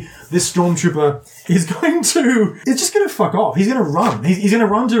so this stormtrooper is just going to fuck off. He's going to run. He's going to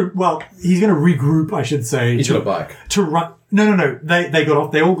run he's going to regroup, I should say. He's got a bike. To run. No. They got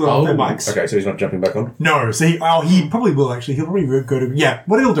off. They all got off their bikes. Okay, so he's not jumping back on? No. So he probably will, actually. He'll probably go to... Yeah,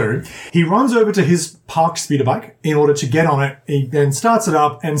 what he'll do, he runs over to his parked speeder bike in order to get on it. He then starts it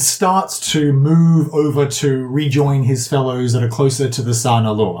up and starts to move over to rejoin his fellows that are closer to the Sa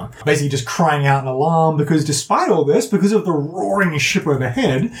Nalor. Basically just crying out an alarm, because despite all this, because of the roaring ship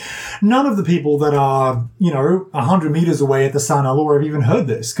overhead, none of the people that are, 100 meters away at the Sa Nalor have even heard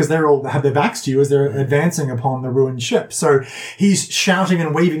this, because they're all have their backs to you as they're advancing upon the ruined ship. So he's shouting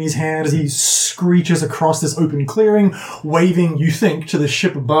and waving his hand as he screeches across this open clearing, waving, you think, to the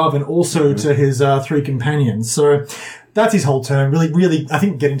ship above and also to his three companions. So that's his whole turn. Really, I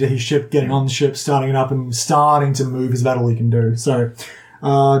think getting to his ship, getting on the ship, starting it up and starting to move is about all he can do. So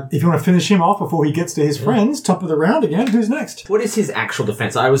if you want to finish him off before he gets to his friends, top of the round again, who's next? What is his actual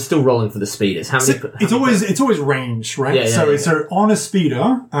defense? I was still rolling for the speeders. It's always range, right? So on a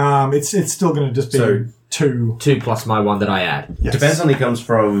speeder, it's still going to just be... Two plus my one that I add. Yes. Defense only comes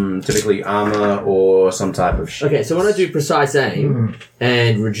from typically armor or some type of shit. Okay, so when I do precise aim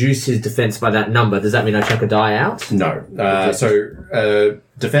and reduce his defense by that number, does that mean I chuck a die out? No.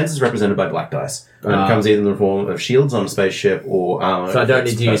 Defense is represented by black dice. And it comes either in the form of shields on a spaceship or armor. So I don't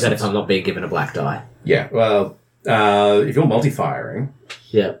need to use that if I'm not being given a black die. Yeah. Well, if you're multi-firing,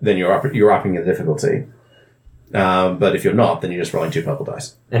 then you're upping the difficulty. But if you're not, then you're just rolling 2 purple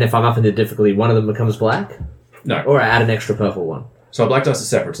dice. And if I'm up in the difficulty, one of them becomes black? No. Or I add an extra purple one? So a black dice is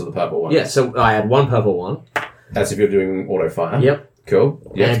separate to the purple one. Yeah, so I add 1 purple one. That's if you're doing auto fire. Yep.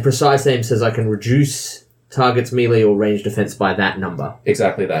 Cool. Yep. And precise aim says I can reduce target's melee or range defense by that number.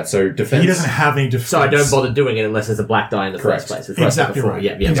 Exactly that. So defense... He doesn't have any defense. So I don't bother doing it unless there's a black die in the first place. Which exactly right.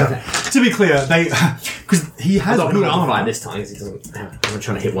 Yeah, exactly. Okay. To be clear, because he has good armor this time, because I'm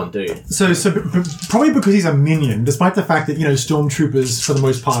trying to hit one dude. So probably because he's a minion, despite the fact that, stormtroopers for the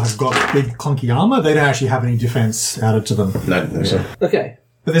most part have got big clunky armor, they don't actually have any defense added to them. No, so. Okay.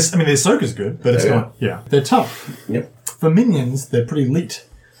 But their Ahsoka's good, but it's not. Yeah, they're tough. Yep. For minions, they're pretty elite.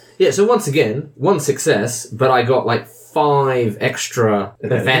 Yeah, so once again, 1 success, but I got 5 extra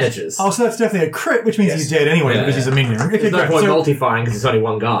advantages. Oh, so that's definitely a crit, which means he's dead anyway because he's a minion. Okay, there's no point multi-firing because it's only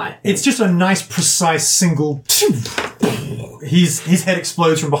one guy. It's just a nice, precise single... His head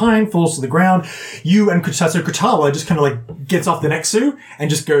explodes from behind, falls to the ground. You and Kratala just kind of gets off the Nexu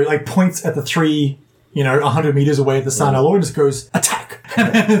and just go, points at the 3... 100 meters away at the Sa Nalor and just goes, attack!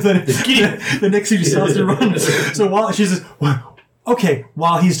 And then the Nexu just starts to run. So while she says... Okay,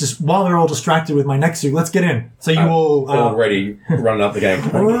 while they're all distracted with my Nexu, let's get in. So you all already running up the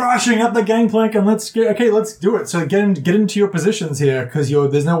gangplank, rushing up the gangplank, and let's do it. So get into your positions here, because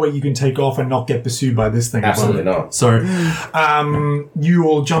there's no way you can take off and not get pursued by this thing. Absolutely not. So, you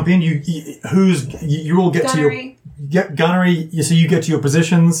all jump in. You all get Gunnery. to your gunnery. So you get to your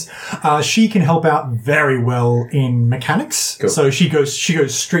positions. She can help out very well in mechanics. Cool. So she goes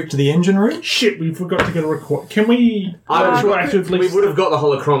straight to the engine room. Shit, we forgot to get a record. Can we? We would have got the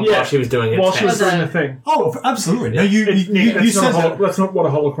holocron while she was doing it. While she was doing the thing. Oh, absolutely. No, you said that. That's not what a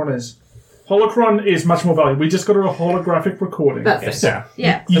holocron is. Holocron is much more valuable. We just got her a holographic recording.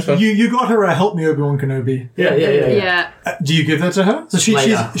 Yeah. You got her a help me Obi-Wan Kenobi. Yeah. Do you give that to her? So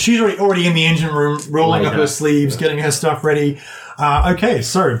she's already in the engine room, rolling up her sleeves, getting her stuff ready. Okay,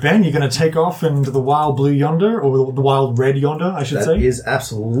 so Ben, you're going to take off into the wild blue yonder, or the wild red yonder, I should say. That is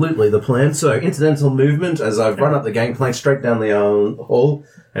absolutely the plan. So incidental movement as I run up the gangplank straight down the hall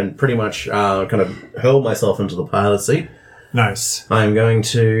and pretty much kind of hurl myself into the pilot seat. Nice. I'm going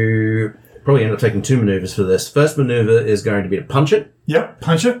to probably end up taking 2 maneuvers for this. First maneuver is going to be to punch it. Yep,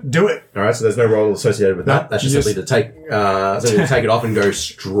 punch it. Do it. All right, so there's no roll associated with that. That's just simply to take it off and go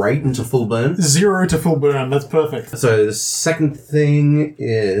straight into full burn. 0 to full burn. That's perfect. So the second thing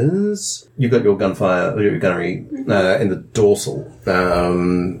is you've got your your gunnery in the dorsal.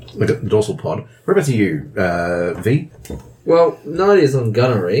 Look at the dorsal pod. Where about you, V? Well, 90 is on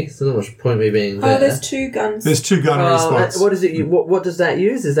gunnery, so not much point me being there. Oh, there's 2 guns. There's 2 gunnery spots. What is it? What does that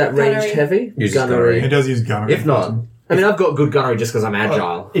use? Is that ranged Gunnery. heavy? Uses gunnery. It does use gunnery. If not, I mean, I've got good gunnery just because I'm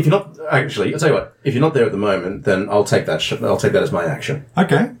agile. if you're not actually, I'll tell you what. If you're not there at the moment, then I'll take that. I'll take that as my action.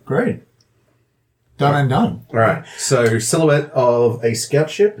 Okay, great. Done and done. All right. So silhouette of a scout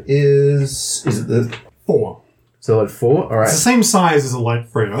ship is it the 4. silhouette 4? All right. It's the same size as a light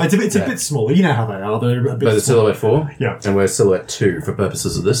freighter. It's a bit smaller. You know how they are. They're a bit But the smaller. silhouette 4? Yeah. And we're silhouette 2 for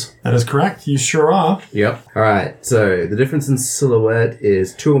purposes of this. That is correct. You sure are. Yep. All right. So the difference in silhouette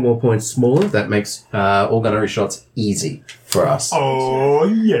is 2 or more points smaller. That makes all gunnery shots easy for us. Oh,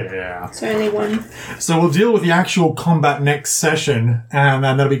 yeah. It's only 1. So we'll deal with the actual combat next session, and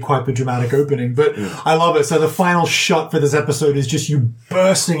that'll be quite the dramatic opening. But I love it. So the final shot for this episode is just you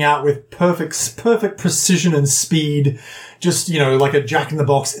bursting out with perfect precision and speed, just, like a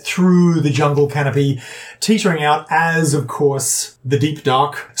jack-in-the-box through the jungle canopy, teetering out as, of course, the deep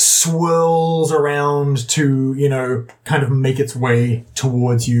dark swirls around to, kind of make its way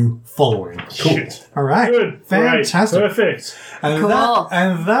towards you following. Cool. All right. Good. Fantastic. Right. Perfect. And, Cool.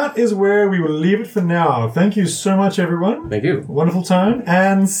 that is where we will leave it for now. Thank you so much, everyone. Thank you. Wonderful time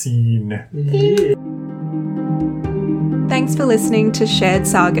and scene. Thanks for listening to Shared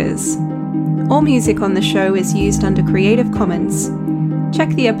Sagas. All music on the show is used under Creative Commons. Check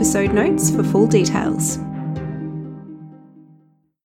the episode notes for full details.